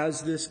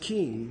as this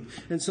King.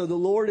 And so the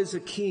Lord is a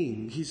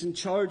King. He's in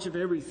charge of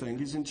everything.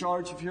 He's in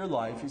charge of your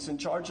life. He's in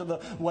charge of the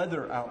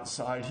weather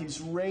outside. He's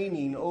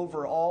reigning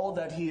over all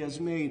that He has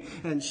made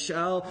and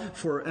shall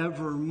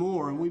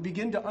forevermore. And we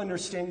begin to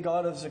understand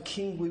God as a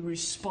King. We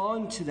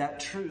respond to that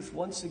truth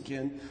once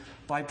again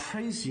by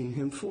praising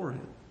Him for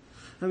it.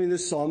 I mean,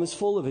 this psalm is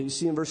full of it. You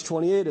see in verse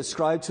 28,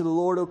 ascribe to the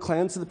Lord, O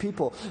clans of the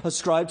people.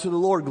 Ascribe to the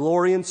Lord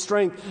glory and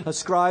strength.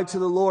 Ascribe to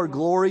the Lord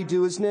glory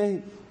due His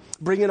name.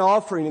 Bring an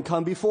offering and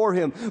come before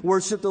Him.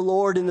 Worship the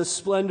Lord in the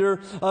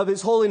splendor of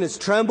His holiness.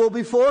 Tremble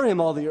before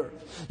Him, all the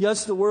earth.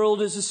 Yes, the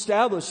world is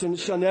established and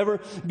shall never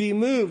be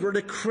moved. Or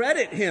to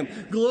credit Him,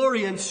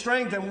 glory and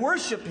strength, and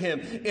worship Him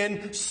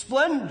in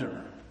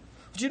splendor.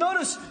 Did you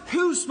notice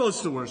who's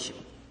supposed to worship?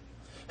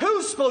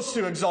 Who's supposed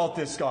to exalt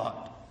this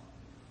God?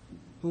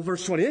 Well,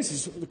 verse 28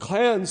 says, the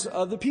clans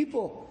of the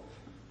people.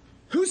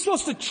 Who's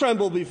supposed to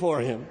tremble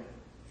before Him?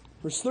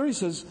 Verse 30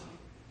 says,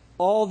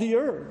 all the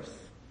earth.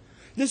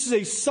 This is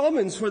a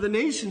summons for the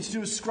nations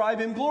to ascribe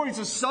Him glory. It's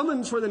a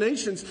summons for the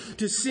nations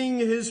to sing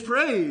His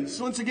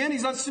praise. Once again,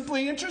 He's not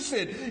simply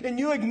interested in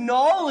you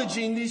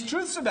acknowledging these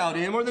truths about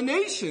Him or the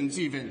nations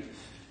even.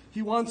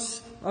 He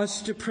wants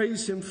us to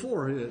praise Him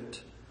for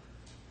it.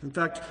 In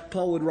fact,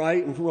 Paul would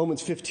write in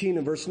Romans 15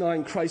 and verse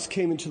 9, Christ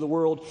came into the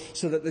world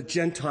so that the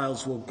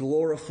Gentiles will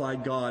glorify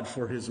God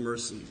for His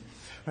mercy.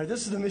 Right,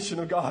 this is the mission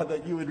of God,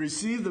 that you would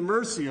receive the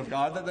mercy of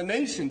God, that the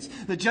nations,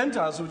 the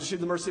Gentiles would receive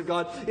the mercy of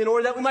God in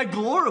order that we might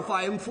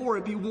glorify Him for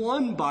it, be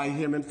won by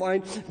Him, and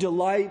find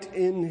delight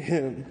in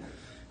Him.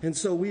 And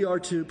so we are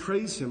to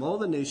praise Him, all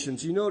the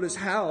nations. You notice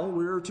how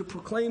we are to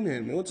proclaim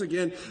Him. And once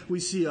again,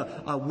 we see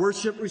a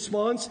worship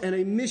response and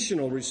a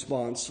missional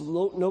response.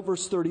 Note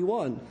verse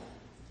 31.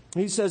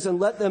 He says, and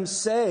let them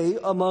say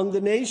among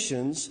the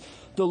nations,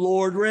 the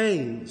Lord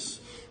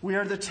reigns. We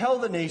are to tell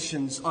the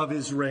nations of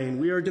His reign.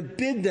 We are to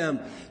bid them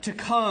to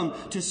come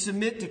to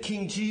submit to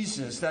King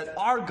Jesus, that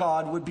our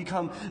God would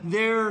become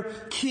their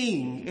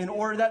King in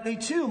order that they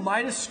too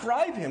might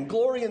ascribe Him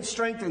glory and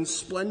strength and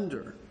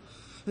splendor.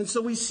 And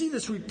so we see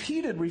this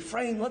repeated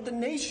refrain, let the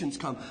nations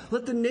come.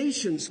 Let the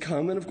nations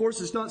come. And of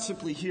course, it's not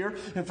simply here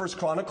in 1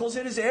 Chronicles.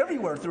 It is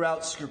everywhere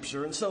throughout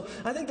Scripture. And so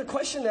I think the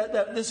question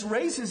that this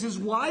raises is,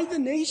 why the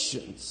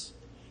nations?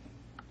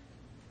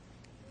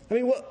 I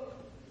mean,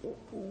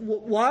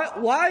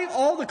 why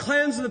all the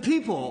clans of the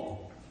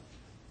people?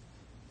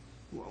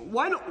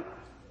 Why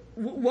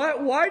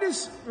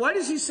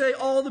does He say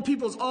all the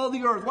peoples, all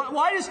the earth?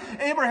 Why is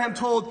Abraham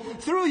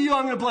told, through you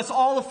I'm going to bless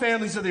all the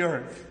families of the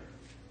earth?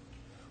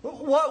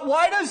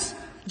 Why does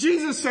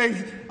Jesus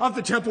say of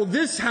the temple,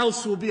 this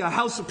house will be a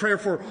house of prayer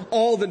for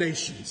all the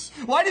nations?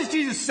 Why does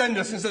Jesus send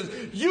us and says,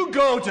 you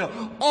go to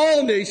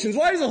all nations?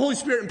 Why does the Holy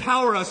Spirit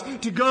empower us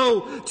to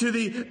go to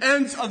the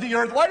ends of the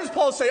earth? Why does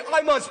Paul say,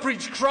 I must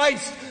preach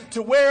Christ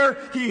to where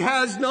He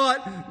has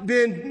not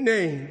been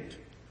named?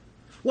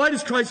 Why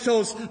does Christ tell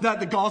us that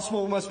the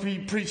gospel must be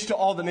preached to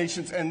all the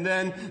nations and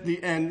then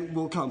the end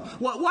will come?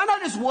 Why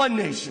not just one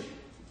nation?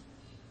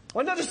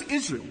 Why not just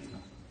Israel?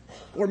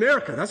 Or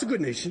America? That's a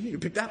good nation. You can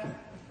pick that one.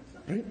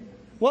 Right?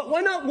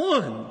 Why not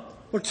one?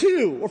 Or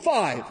two? Or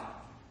five?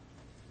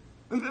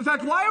 In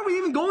fact, why are we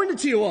even going to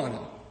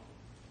Tijuana?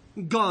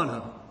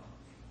 Ghana?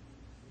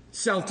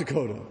 South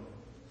Dakota?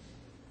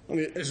 I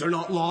mean, is there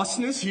not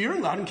lostness here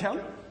in Loudoun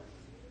County?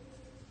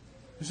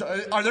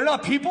 Are there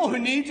not people who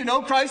need to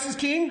know Christ as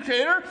King,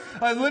 Creator,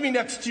 living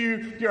next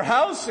to your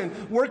house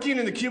and working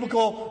in the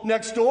cubicle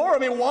next door? I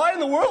mean, why in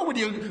the world would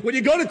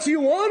you go to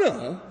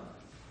Tijuana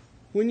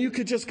when you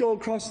could just go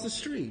across the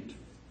street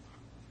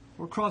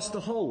or across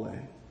the hallway?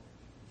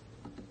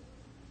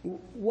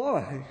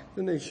 Why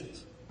the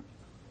nations?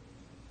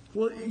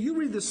 Well, you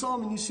read the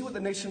psalm and you see what the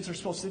nations are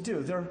supposed to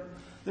do.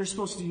 They're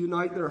supposed to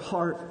unite their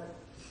heart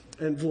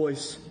and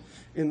voice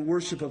in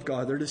worship of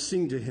God. They're to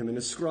sing to Him and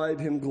ascribe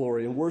Him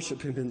glory and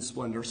worship Him in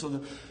splendor.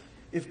 So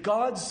if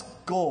God's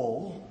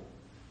goal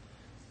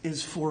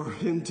is for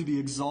Him to be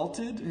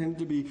exalted, Him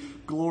to be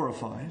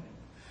glorified,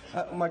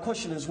 my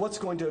question is, what's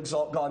going to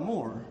exalt God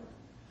more?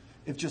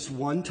 If just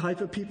one type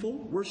of people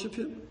worship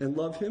Him and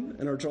love Him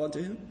and are drawn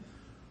to Him?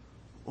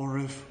 Or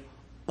if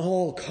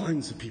all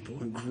kinds of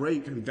people in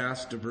great and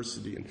vast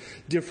diversity and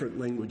different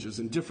languages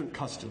and different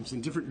customs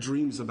and different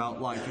dreams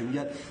about life, and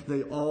yet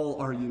they all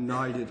are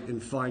united in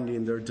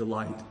finding their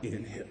delight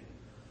in Him.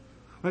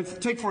 Right?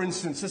 Take, for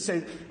instance, let's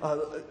say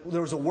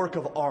there was a work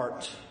of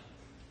art,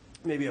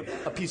 maybe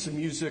a piece of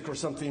music or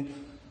something,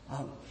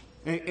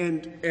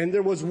 and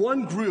there was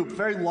one group,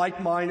 very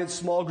like-minded,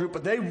 small group,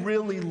 but they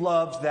really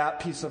loved that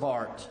piece of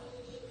art.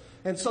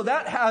 And so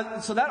that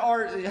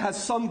art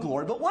has some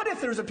glory. But what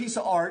if there's a piece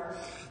of art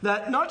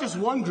that not just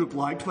one group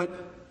liked,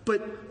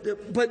 but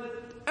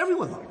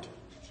everyone liked?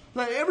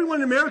 Like everyone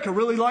in America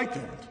really liked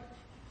that.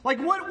 Like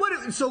let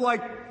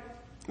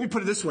me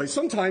put it this way.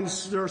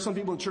 Sometimes there are some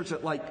people in church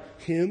that like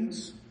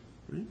hymns,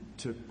 right,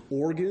 to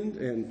organ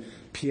and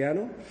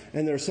piano,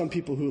 and there are some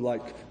people who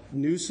like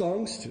new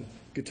songs to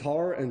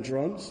guitar and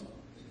drums.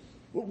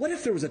 Well, what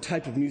if there was a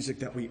type of music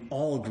that we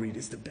all agreed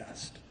is the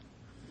best?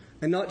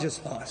 And not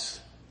just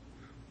us,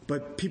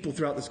 but people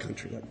throughout this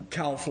country, like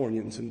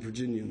Californians and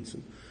Virginians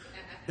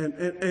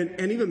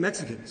and even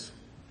Mexicans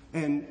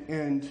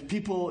and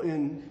people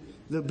in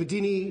the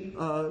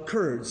Bedini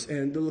Kurds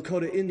and the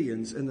Lakota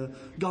Indians and the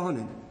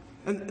Ghanan.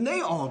 And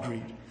they all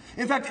agreed.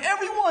 In fact,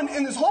 everyone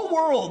in this whole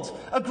world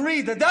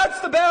agreed that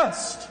that's the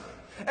best.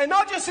 And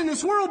not just in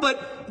this world,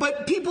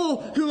 but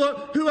people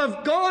who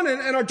have gone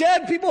and are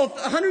dead, people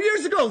 100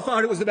 years ago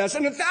thought it was the best.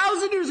 And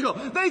 1,000 years ago,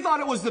 they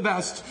thought it was the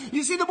best.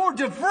 You see, the more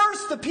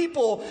diverse the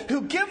people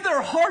who give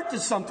their heart to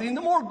something,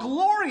 the more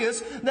glorious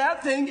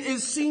that thing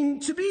is seen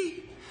to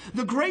be.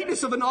 The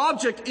greatness of an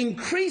object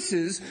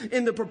increases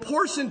in the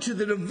proportion to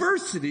the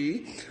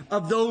diversity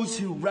of those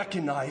who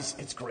recognize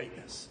its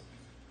greatness.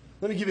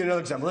 Let me give you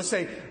another example. Let's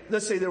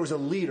say there was a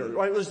leader,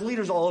 right? There's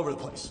leaders all over the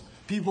place.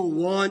 People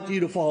want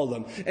you to follow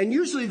them. And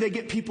usually they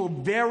get people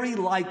very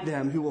like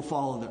them who will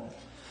follow them.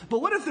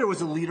 But what if there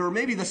was a leader, or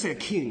maybe let's say a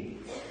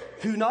king,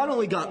 who not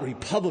only got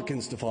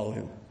Republicans to follow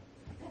him,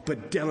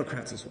 but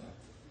Democrats as well.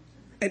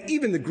 And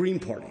even the Green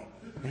Party,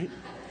 right?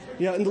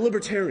 Yeah, and the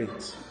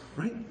Libertarians,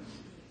 right?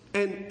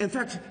 And in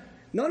fact,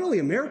 not only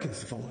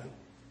Americans to follow him,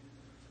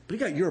 but he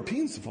got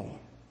Europeans to follow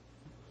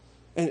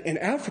him. And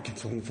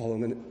Africans want to follow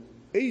him, and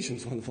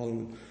Asians want to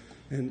follow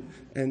him,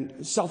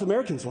 and South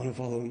Americans want to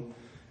follow him.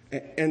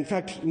 And in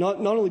fact, not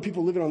only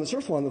people living on this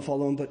earth want to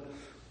follow him,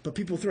 but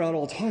people throughout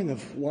all time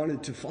have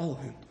wanted to follow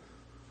him.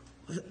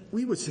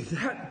 We would say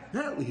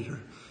that leader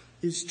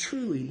is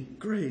truly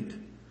great,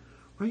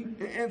 right?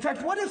 In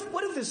fact, what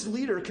if this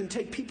leader can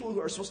take people who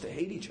are supposed to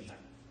hate each other?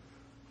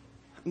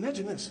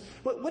 Imagine this.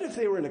 What if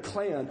they were in a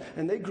clan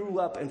and they grew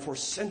up and for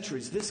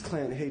centuries this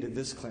clan hated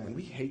this clan?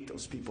 We hate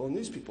those people, and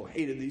these people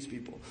hated these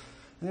people.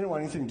 They didn't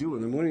want anything to do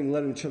with them. They wouldn't even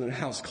let each other in the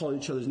house, call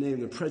each other's name,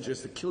 they're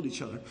prejudiced, that killed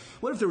each other.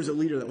 What if there was a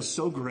leader that was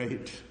so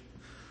great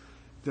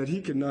that he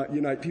could not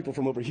unite people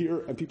from over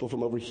here and people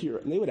from over here,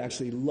 and they would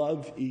actually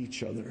love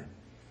each other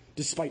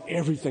despite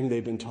everything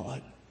they've been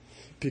taught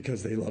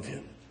because they love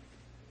him?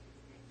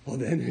 Well,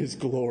 then his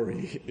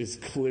glory is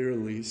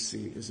clearly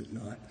seen, is it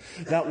not?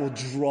 That will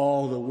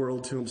draw the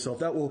world to himself.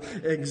 That will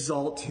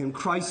exalt him.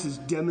 Christ is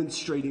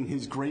demonstrating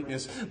his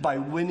greatness by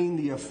winning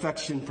the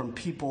affection from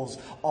peoples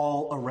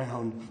all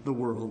around the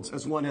world.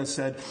 As one has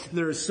said,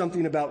 there is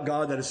something about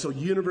God that is so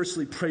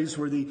universally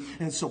praiseworthy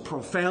and so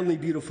profoundly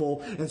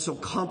beautiful and so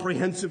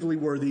comprehensively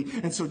worthy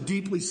and so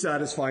deeply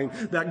satisfying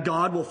that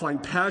God will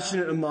find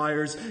passionate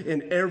admirers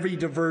in every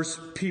diverse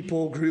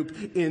people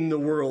group in the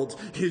world.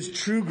 His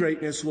true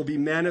greatness will be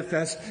manifest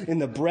in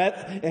the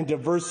breadth and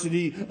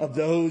diversity of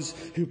those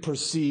who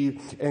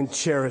perceive and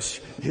cherish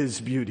his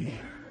beauty.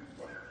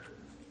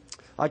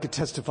 I could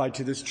testify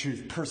to this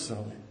truth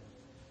personally.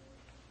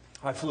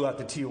 I flew out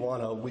to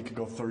Tijuana a week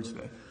ago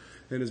Thursday.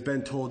 And as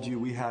Ben told you,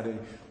 we had a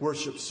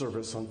worship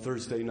service on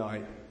Thursday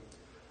night.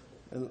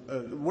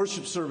 And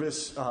worship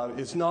service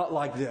is not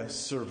like this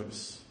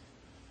service.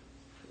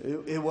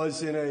 It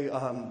was in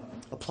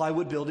a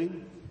plywood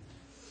building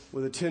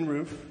with a tin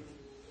roof,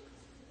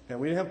 and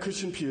we didn't have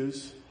cushioned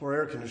pews or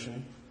air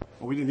conditioning.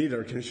 Well, we didn't need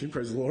air conditioning,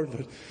 praise the Lord,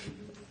 but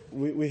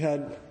we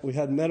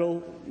had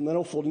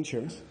metal folding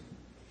chairs.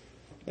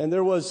 And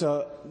there was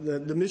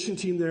the mission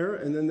team there,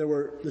 and then there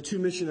were the two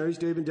missionaries,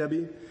 Dave and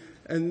Debbie,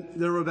 and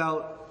there were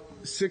about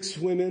 6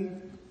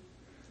 women,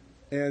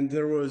 and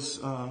there was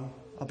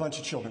a bunch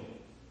of children.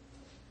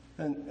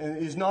 And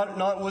it's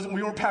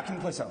we weren't packing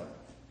the place out.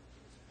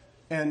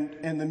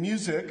 And the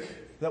music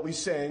that we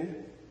sang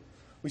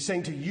to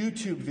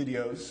YouTube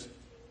videos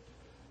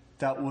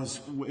that was,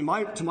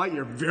 to my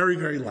ear, very,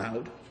 very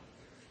loud,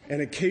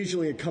 and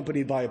occasionally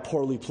accompanied by a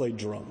poorly played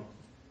drum.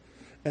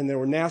 And there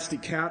were nasty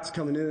cats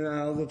coming in and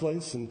out of the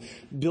place, and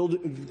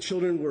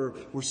children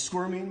were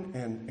squirming,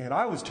 and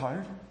I was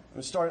tired.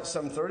 We started at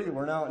 7:30.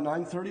 We're now at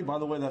 9:30. By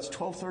the way, that's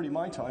 12:30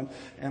 my time,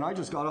 and I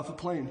just got off a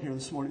plane here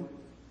this morning.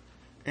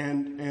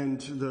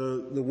 And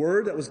the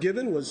word that was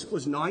given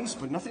was nice,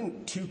 but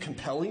nothing too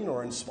compelling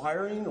or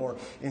inspiring or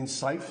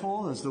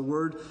insightful as the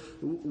word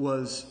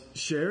was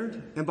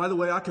shared. And by the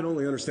way, I could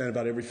only understand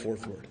about every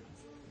 4th word,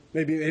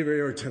 maybe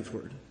every 10th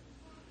word.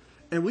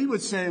 And we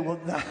would say, well,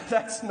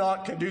 that's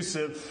not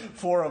conducive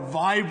for a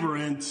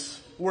vibrant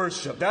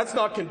worship. That's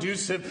not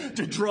conducive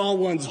to draw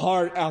one's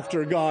heart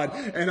after God.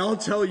 And I'll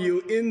tell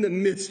you, in the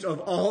midst of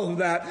all of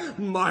that,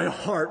 my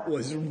heart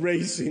was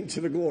racing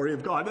to the glory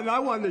of God. And I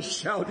wanted to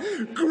shout,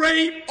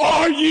 "Great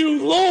are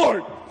you,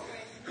 Lord!"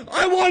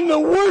 I wanted to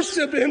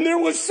worship Him. There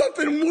was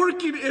something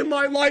working in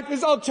my life,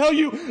 as I'll tell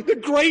you, the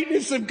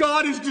greatness of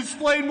God is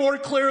displayed more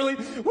clearly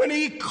when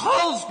He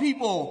calls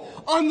people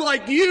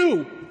unlike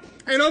you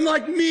and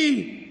unlike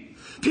me,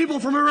 people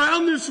from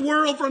around this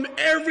world, from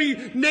every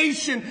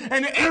nation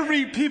and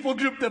every people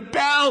group, to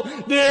bow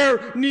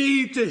their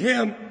knee to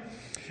Him.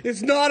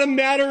 It's not a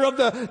matter of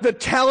the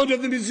talent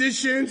of the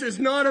musicians. It's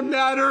not a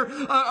matter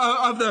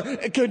of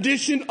the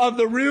condition of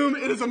the room.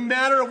 It is a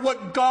matter of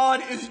what God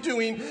is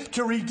doing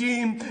to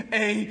redeem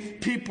a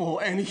people.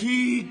 And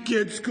He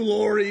gets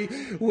glory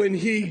when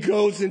He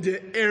goes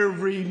into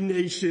every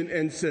nation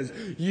and says,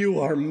 "You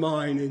are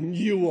mine, and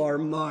you are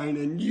mine,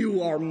 and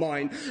you are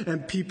mine."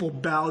 And people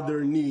bow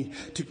their knee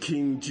to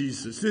King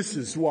Jesus. This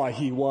is why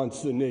He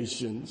wants the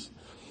nations.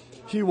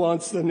 He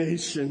wants the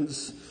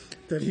nations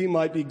that He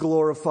might be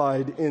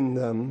glorified in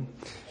them.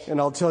 And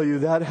I'll tell you,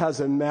 that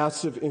has a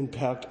massive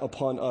impact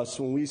upon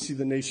us when we see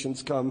the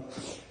nations come.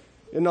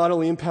 It not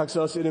only impacts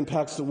us, it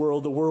impacts the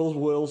world. The world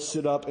will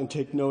sit up and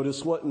take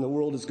notice. What in the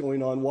world is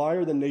going on? Why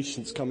are the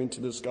nations coming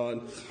to this God?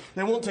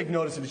 They won't take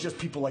notice if it's just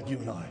people like you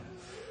and I.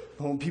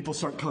 But when people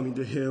start coming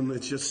to Him,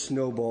 it's just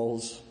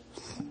snowballs.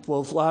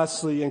 Well,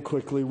 lastly and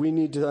quickly, we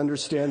need to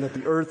understand that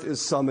the earth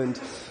is summoned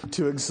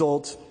to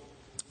exult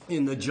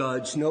in the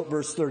Judge. Note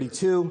verse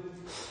 32.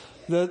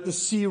 The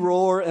sea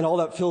roar and all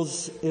that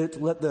fills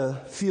it. Let the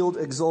field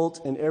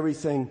exult and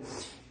everything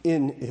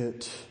in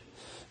it.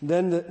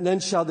 Then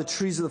shall the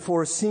trees of the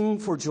forest sing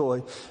for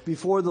joy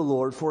before the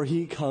Lord, for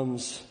He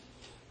comes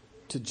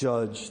to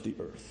judge the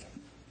earth.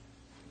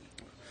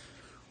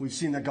 We've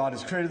seen that God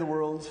has created the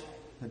world,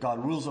 that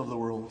God rules over the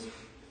world,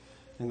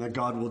 and that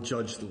God will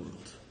judge the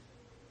world.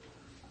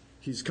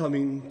 He's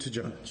coming to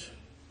judge.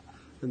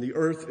 And the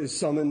earth is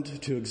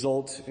summoned to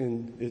exult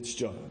in its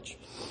judge.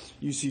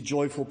 You see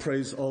joyful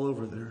praise all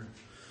over there.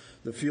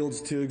 The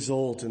fields to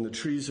exult and the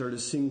trees are to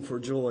sing for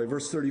joy.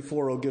 Verse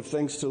 34, "Oh, give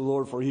thanks to the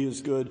Lord, for He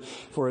is good,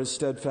 for His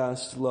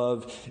steadfast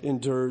love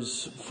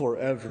endures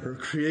forever."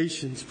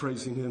 Creation's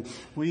praising Him.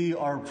 We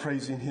are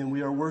praising Him.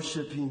 We are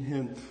worshiping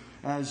Him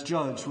as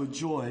judge with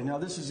joy. Now,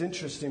 this is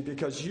interesting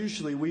because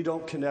usually we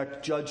don't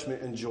connect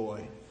judgment and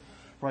joy.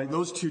 Right?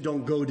 Those two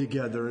don't go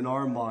together in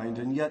our mind.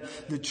 And yet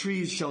the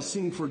trees shall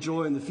sing for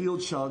joy and the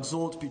fields shall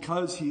exult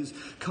because He is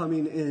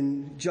coming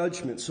in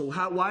judgment. So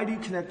why do you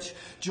connect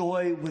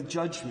joy with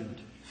judgment?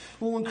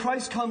 Well, when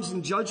Christ comes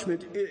in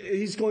judgment,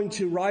 He's going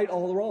to right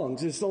all the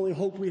wrongs. It's the only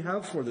hope we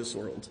have for this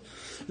world.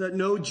 That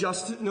no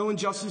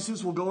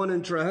injustices will go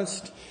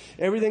unaddressed.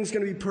 Everything's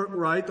going to be put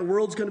right. The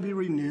world's going to be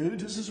renewed.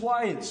 This is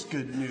why it's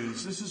good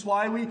news. This is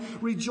why we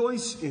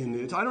rejoice in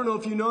it. I don't know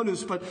if you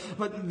noticed, but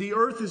the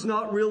earth is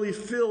not really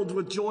filled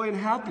with joy and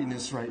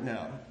happiness right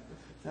now.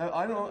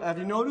 I don't know, have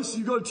you noticed?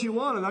 You go to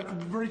Tijuana, that could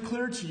be very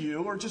clear to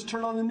you, or just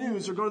turn on the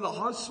news or go to the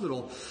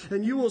hospital,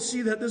 and you will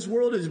see that this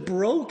world is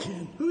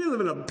broken. We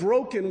live in a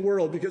broken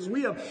world because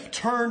we have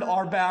turned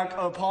our back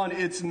upon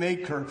its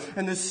maker,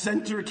 and the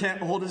center can't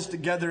hold us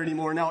together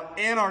anymore. Now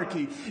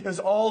anarchy is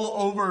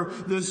all over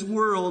this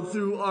world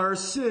through our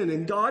sin,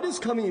 and God is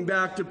coming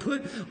back to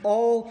put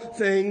all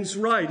things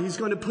right. He's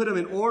going to put them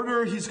in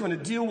order. He's going to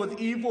deal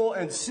with evil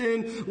and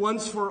sin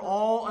once for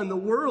all, and the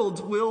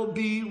world will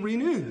be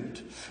renewed.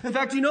 In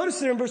fact, you notice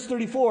there in verse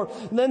 34,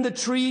 then the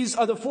trees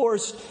of the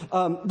forest,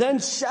 then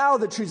shall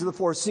the trees of the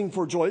forest sing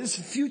for joy. This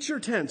is future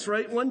tense,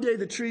 right? One day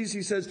the trees,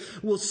 He says,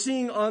 will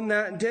sing on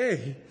that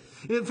day.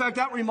 In fact,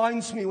 that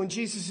reminds me when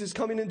Jesus is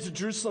coming into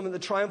Jerusalem in the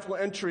triumphal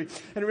entry.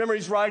 And remember,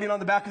 he's riding on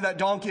the back of that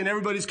donkey and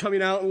everybody's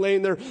coming out and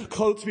laying their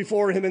coats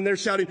before him and they're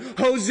shouting,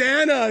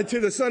 Hosanna to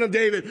the Son of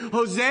David.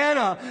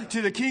 Hosanna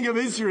to the King of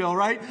Israel,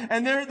 right?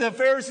 And the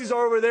Pharisees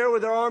are over there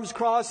with their arms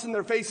crossed and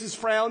their faces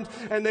frowned.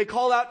 And they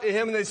call out to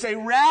him and they say,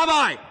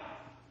 Rabbi,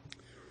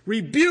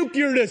 rebuke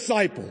your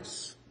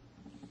disciples.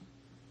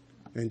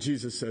 And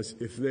Jesus says,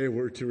 if they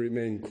were to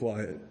remain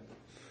quiet,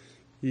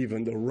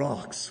 even the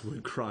rocks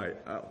would cry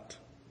out.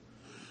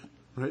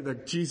 Right?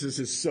 That Jesus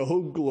is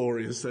so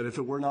glorious that if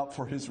it were not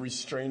for his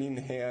restraining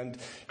hand,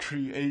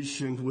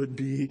 creation would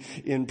be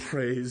in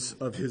praise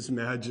of his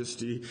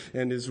majesty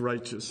and his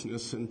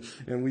righteousness.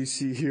 And we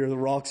see here the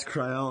rocks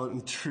cry out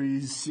and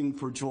trees sing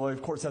for joy.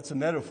 Of course, that's a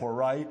metaphor,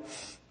 right?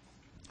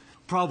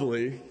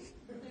 Probably.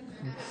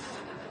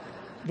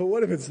 But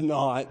what if it's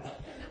not?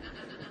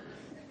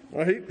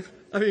 Right?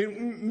 I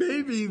mean,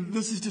 maybe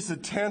this is just a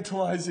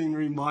tantalizing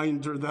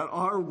reminder that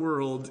our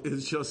world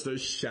is just a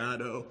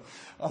shadow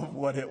of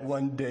what it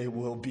one day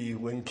will be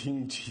when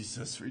King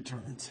Jesus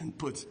returns and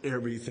puts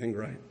everything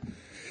right.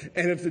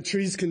 And if the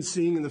trees can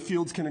sing and the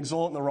fields can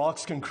exult and the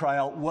rocks can cry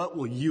out, what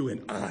will you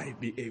and I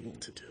be able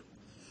to do?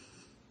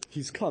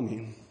 He's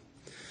coming.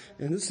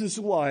 And this is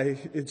why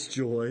it's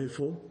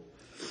joyful.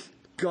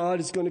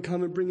 God is going to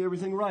come and bring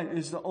everything right. It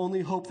is the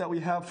only hope that we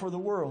have for the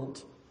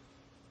world.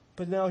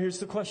 But now here's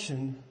the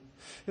question.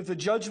 If the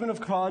judgment of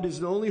God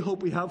is the only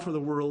hope we have for the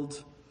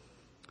world,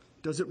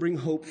 does it bring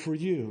hope for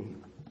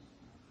you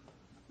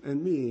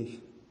and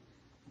me?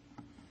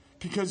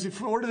 Because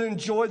if we order to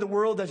enjoy the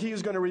world that he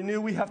is going to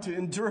renew, we have to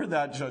endure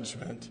that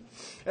judgment.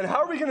 And how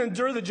are we going to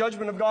endure the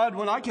judgment of God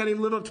when I can't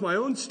even live up to my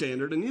own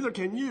standard, and neither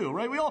can you,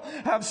 right? We all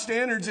have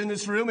standards in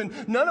this room,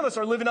 and none of us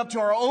are living up to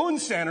our own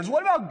standards.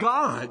 What about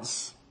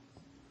God's?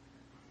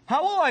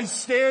 How will I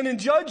stand in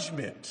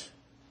judgment?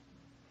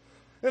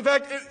 In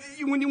fact,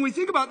 when we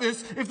think about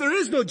this, if there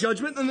is no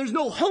judgment, then there's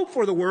no hope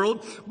for the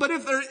world. But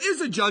if there is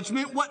a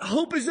judgment, what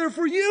hope is there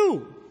for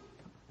you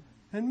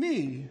and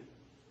me?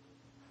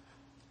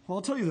 Well,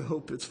 I'll tell you the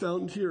hope. It's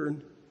found here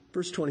in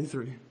verse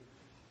 23.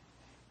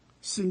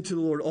 Sing to the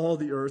Lord, all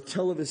the earth.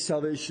 Tell of his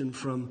salvation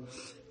from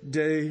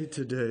day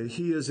to day.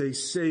 He is a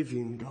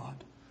saving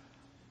God.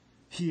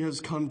 He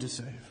has come to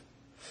save.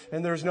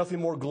 And there's nothing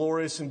more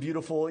glorious and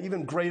beautiful,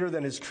 even greater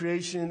than his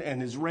creation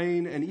and his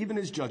reign and even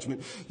his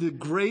judgment. The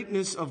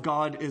greatness of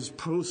God is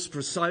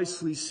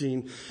precisely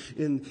seen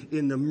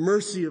in the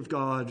mercy of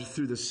God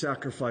through the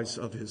sacrifice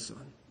of his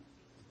Son.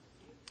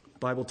 The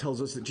Bible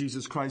tells us that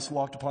Jesus Christ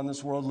walked upon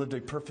this world, lived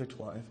a perfect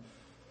life,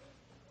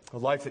 a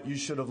life that you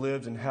should have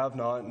lived and have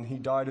not, and he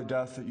died a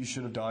death that you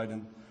should have died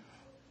and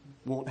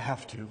won't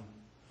have to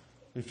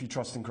if you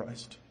trust in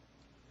Christ.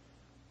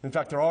 In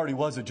fact, there already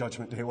was a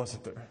judgment day,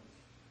 wasn't there?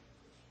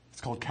 It's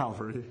called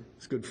Calvary.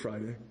 It's Good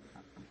Friday.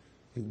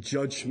 The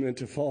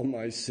judgment of all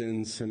my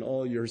sins and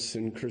all your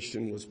sin,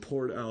 Christian, was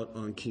poured out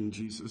on King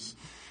Jesus.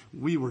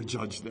 We were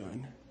judged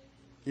then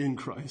in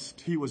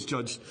Christ. He was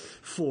judged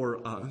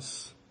for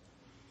us.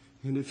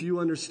 And if you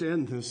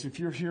understand this, if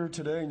you're here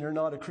today and you're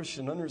not a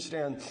Christian,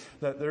 understand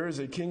that there is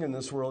a king in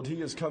this world.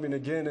 He is coming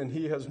again, and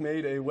he has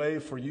made a way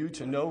for you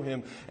to know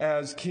him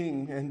as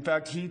king. In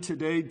fact, he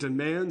today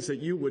demands that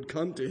you would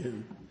come to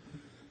him.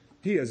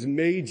 He has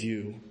made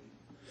you.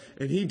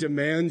 And he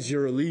demands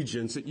your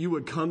allegiance, that you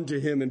would come to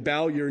him and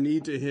bow your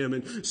knee to him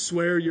and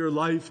swear your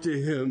life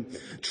to him.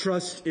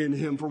 Trust in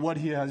him for what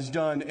he has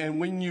done. And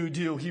when you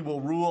do, he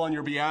will rule on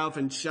your behalf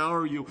and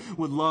shower you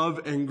with love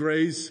and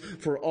grace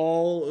for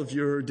all of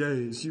your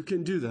days. You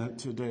can do that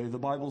today. The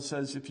Bible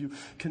says if you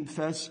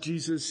confess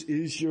Jesus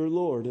is your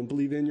Lord and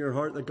believe in your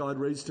heart that God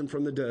raised him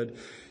from the dead,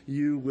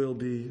 you will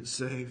be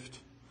saved.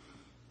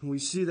 And we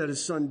see that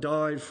his son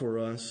died for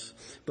us,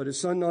 but his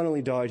son not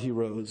only died, he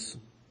rose.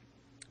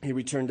 He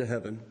returned to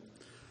heaven,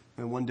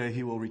 and one day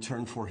he will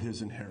return for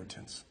his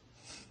inheritance.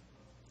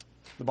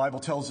 The Bible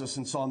tells us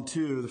in Psalm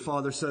 2, the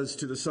Father says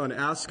to the Son,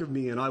 ask of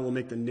me, and I will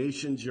make the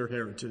nations your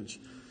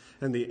heritage,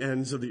 and the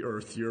ends of the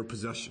earth your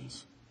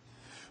possessions.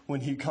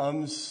 When he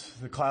comes,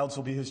 the clouds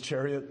will be his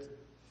chariot,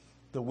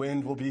 the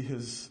wind will be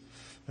his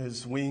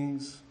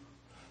wings,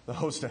 the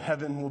host of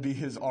heaven will be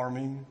his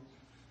army.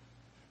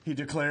 He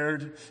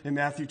declared in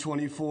Matthew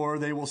 24,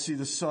 they will see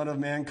the Son of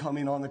Man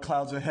coming on the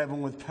clouds of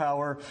heaven with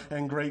power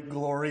and great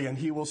glory, and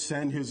he will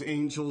send his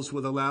angels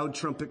with a loud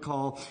trumpet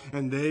call,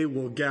 and they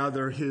will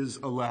gather his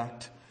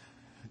elect.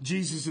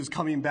 Jesus is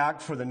coming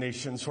back for the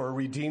nations, for a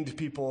redeemed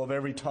people of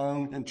every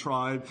tongue and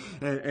tribe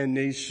and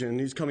nation.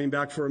 He's coming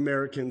back for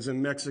Americans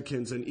and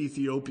Mexicans and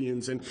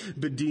Ethiopians and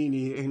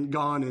Bedini and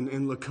Ghanan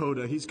and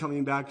Lakota. He's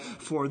coming back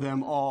for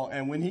them all.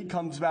 And when he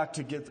comes back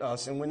to get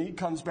us, and when he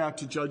comes back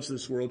to judge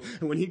this world,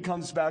 and when he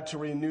comes back to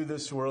renew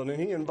this world,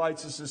 and he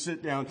invites us to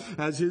sit down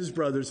as his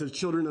brothers, as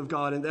children of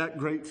God, in that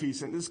great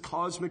feast, and this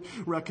cosmic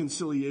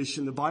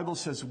reconciliation, the Bible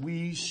says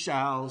we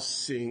shall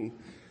sing.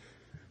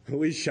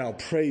 We shall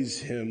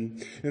praise him.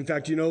 In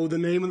fact, you know the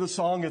name of the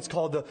song? It's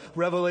called the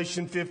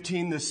Revelation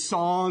 15, the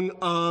Song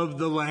of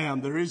the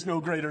Lamb. There is no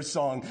greater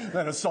song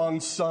than a song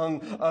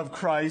sung of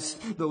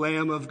Christ, the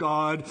Lamb of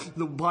God.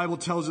 The Bible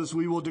tells us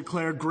we will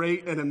declare,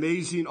 great and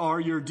amazing are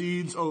your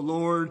deeds, O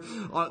Lord,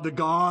 the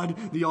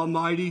God, the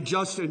Almighty.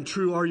 Just and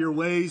true are your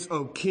ways,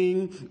 O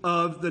King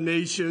of the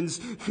nations.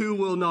 Who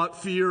will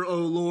not fear, O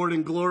Lord,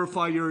 and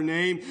glorify your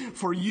name?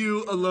 For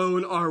you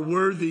alone are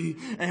worthy,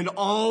 and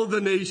all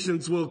the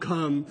nations will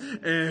come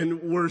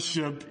and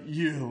worship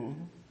you.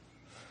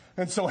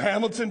 And so,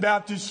 Hamilton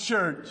Baptist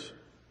Church,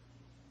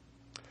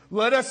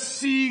 let us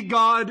see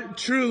God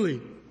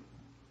truly,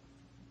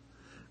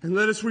 and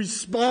let us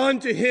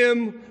respond to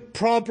him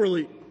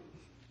properly.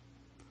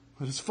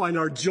 Let us find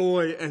our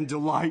joy and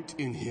delight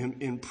in him,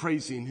 in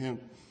praising him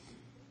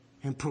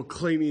and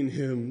proclaiming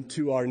him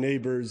to our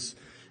neighbors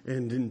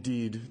and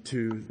indeed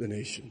to the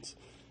nations.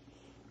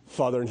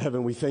 Father in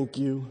heaven, we thank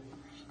you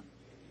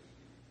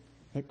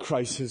that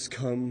Christ has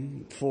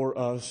come for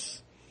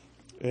us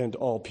and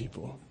all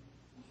people.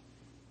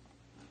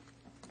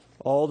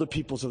 All the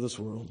peoples of this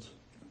world.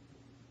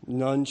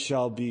 None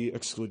shall be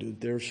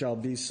excluded. There shall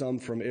be some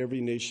from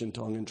every nation,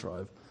 tongue, and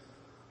tribe.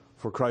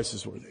 For Christ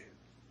is worthy.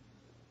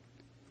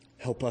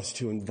 Help us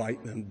to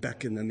invite them,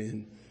 beckon them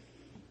in,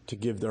 to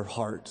give their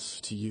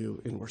hearts to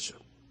you in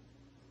worship.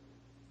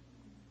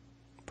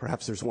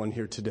 Perhaps there's one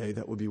here today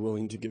that would be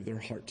willing to give their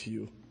heart to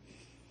you.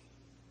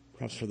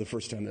 Perhaps for the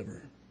first time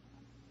ever.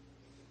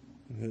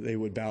 That they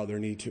would bow their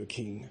knee to a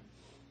king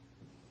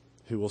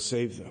who will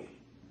save them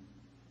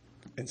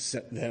and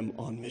set them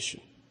on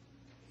mission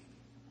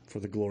for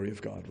the glory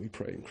of God. We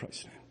pray in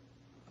Christ's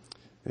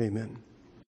name. Amen.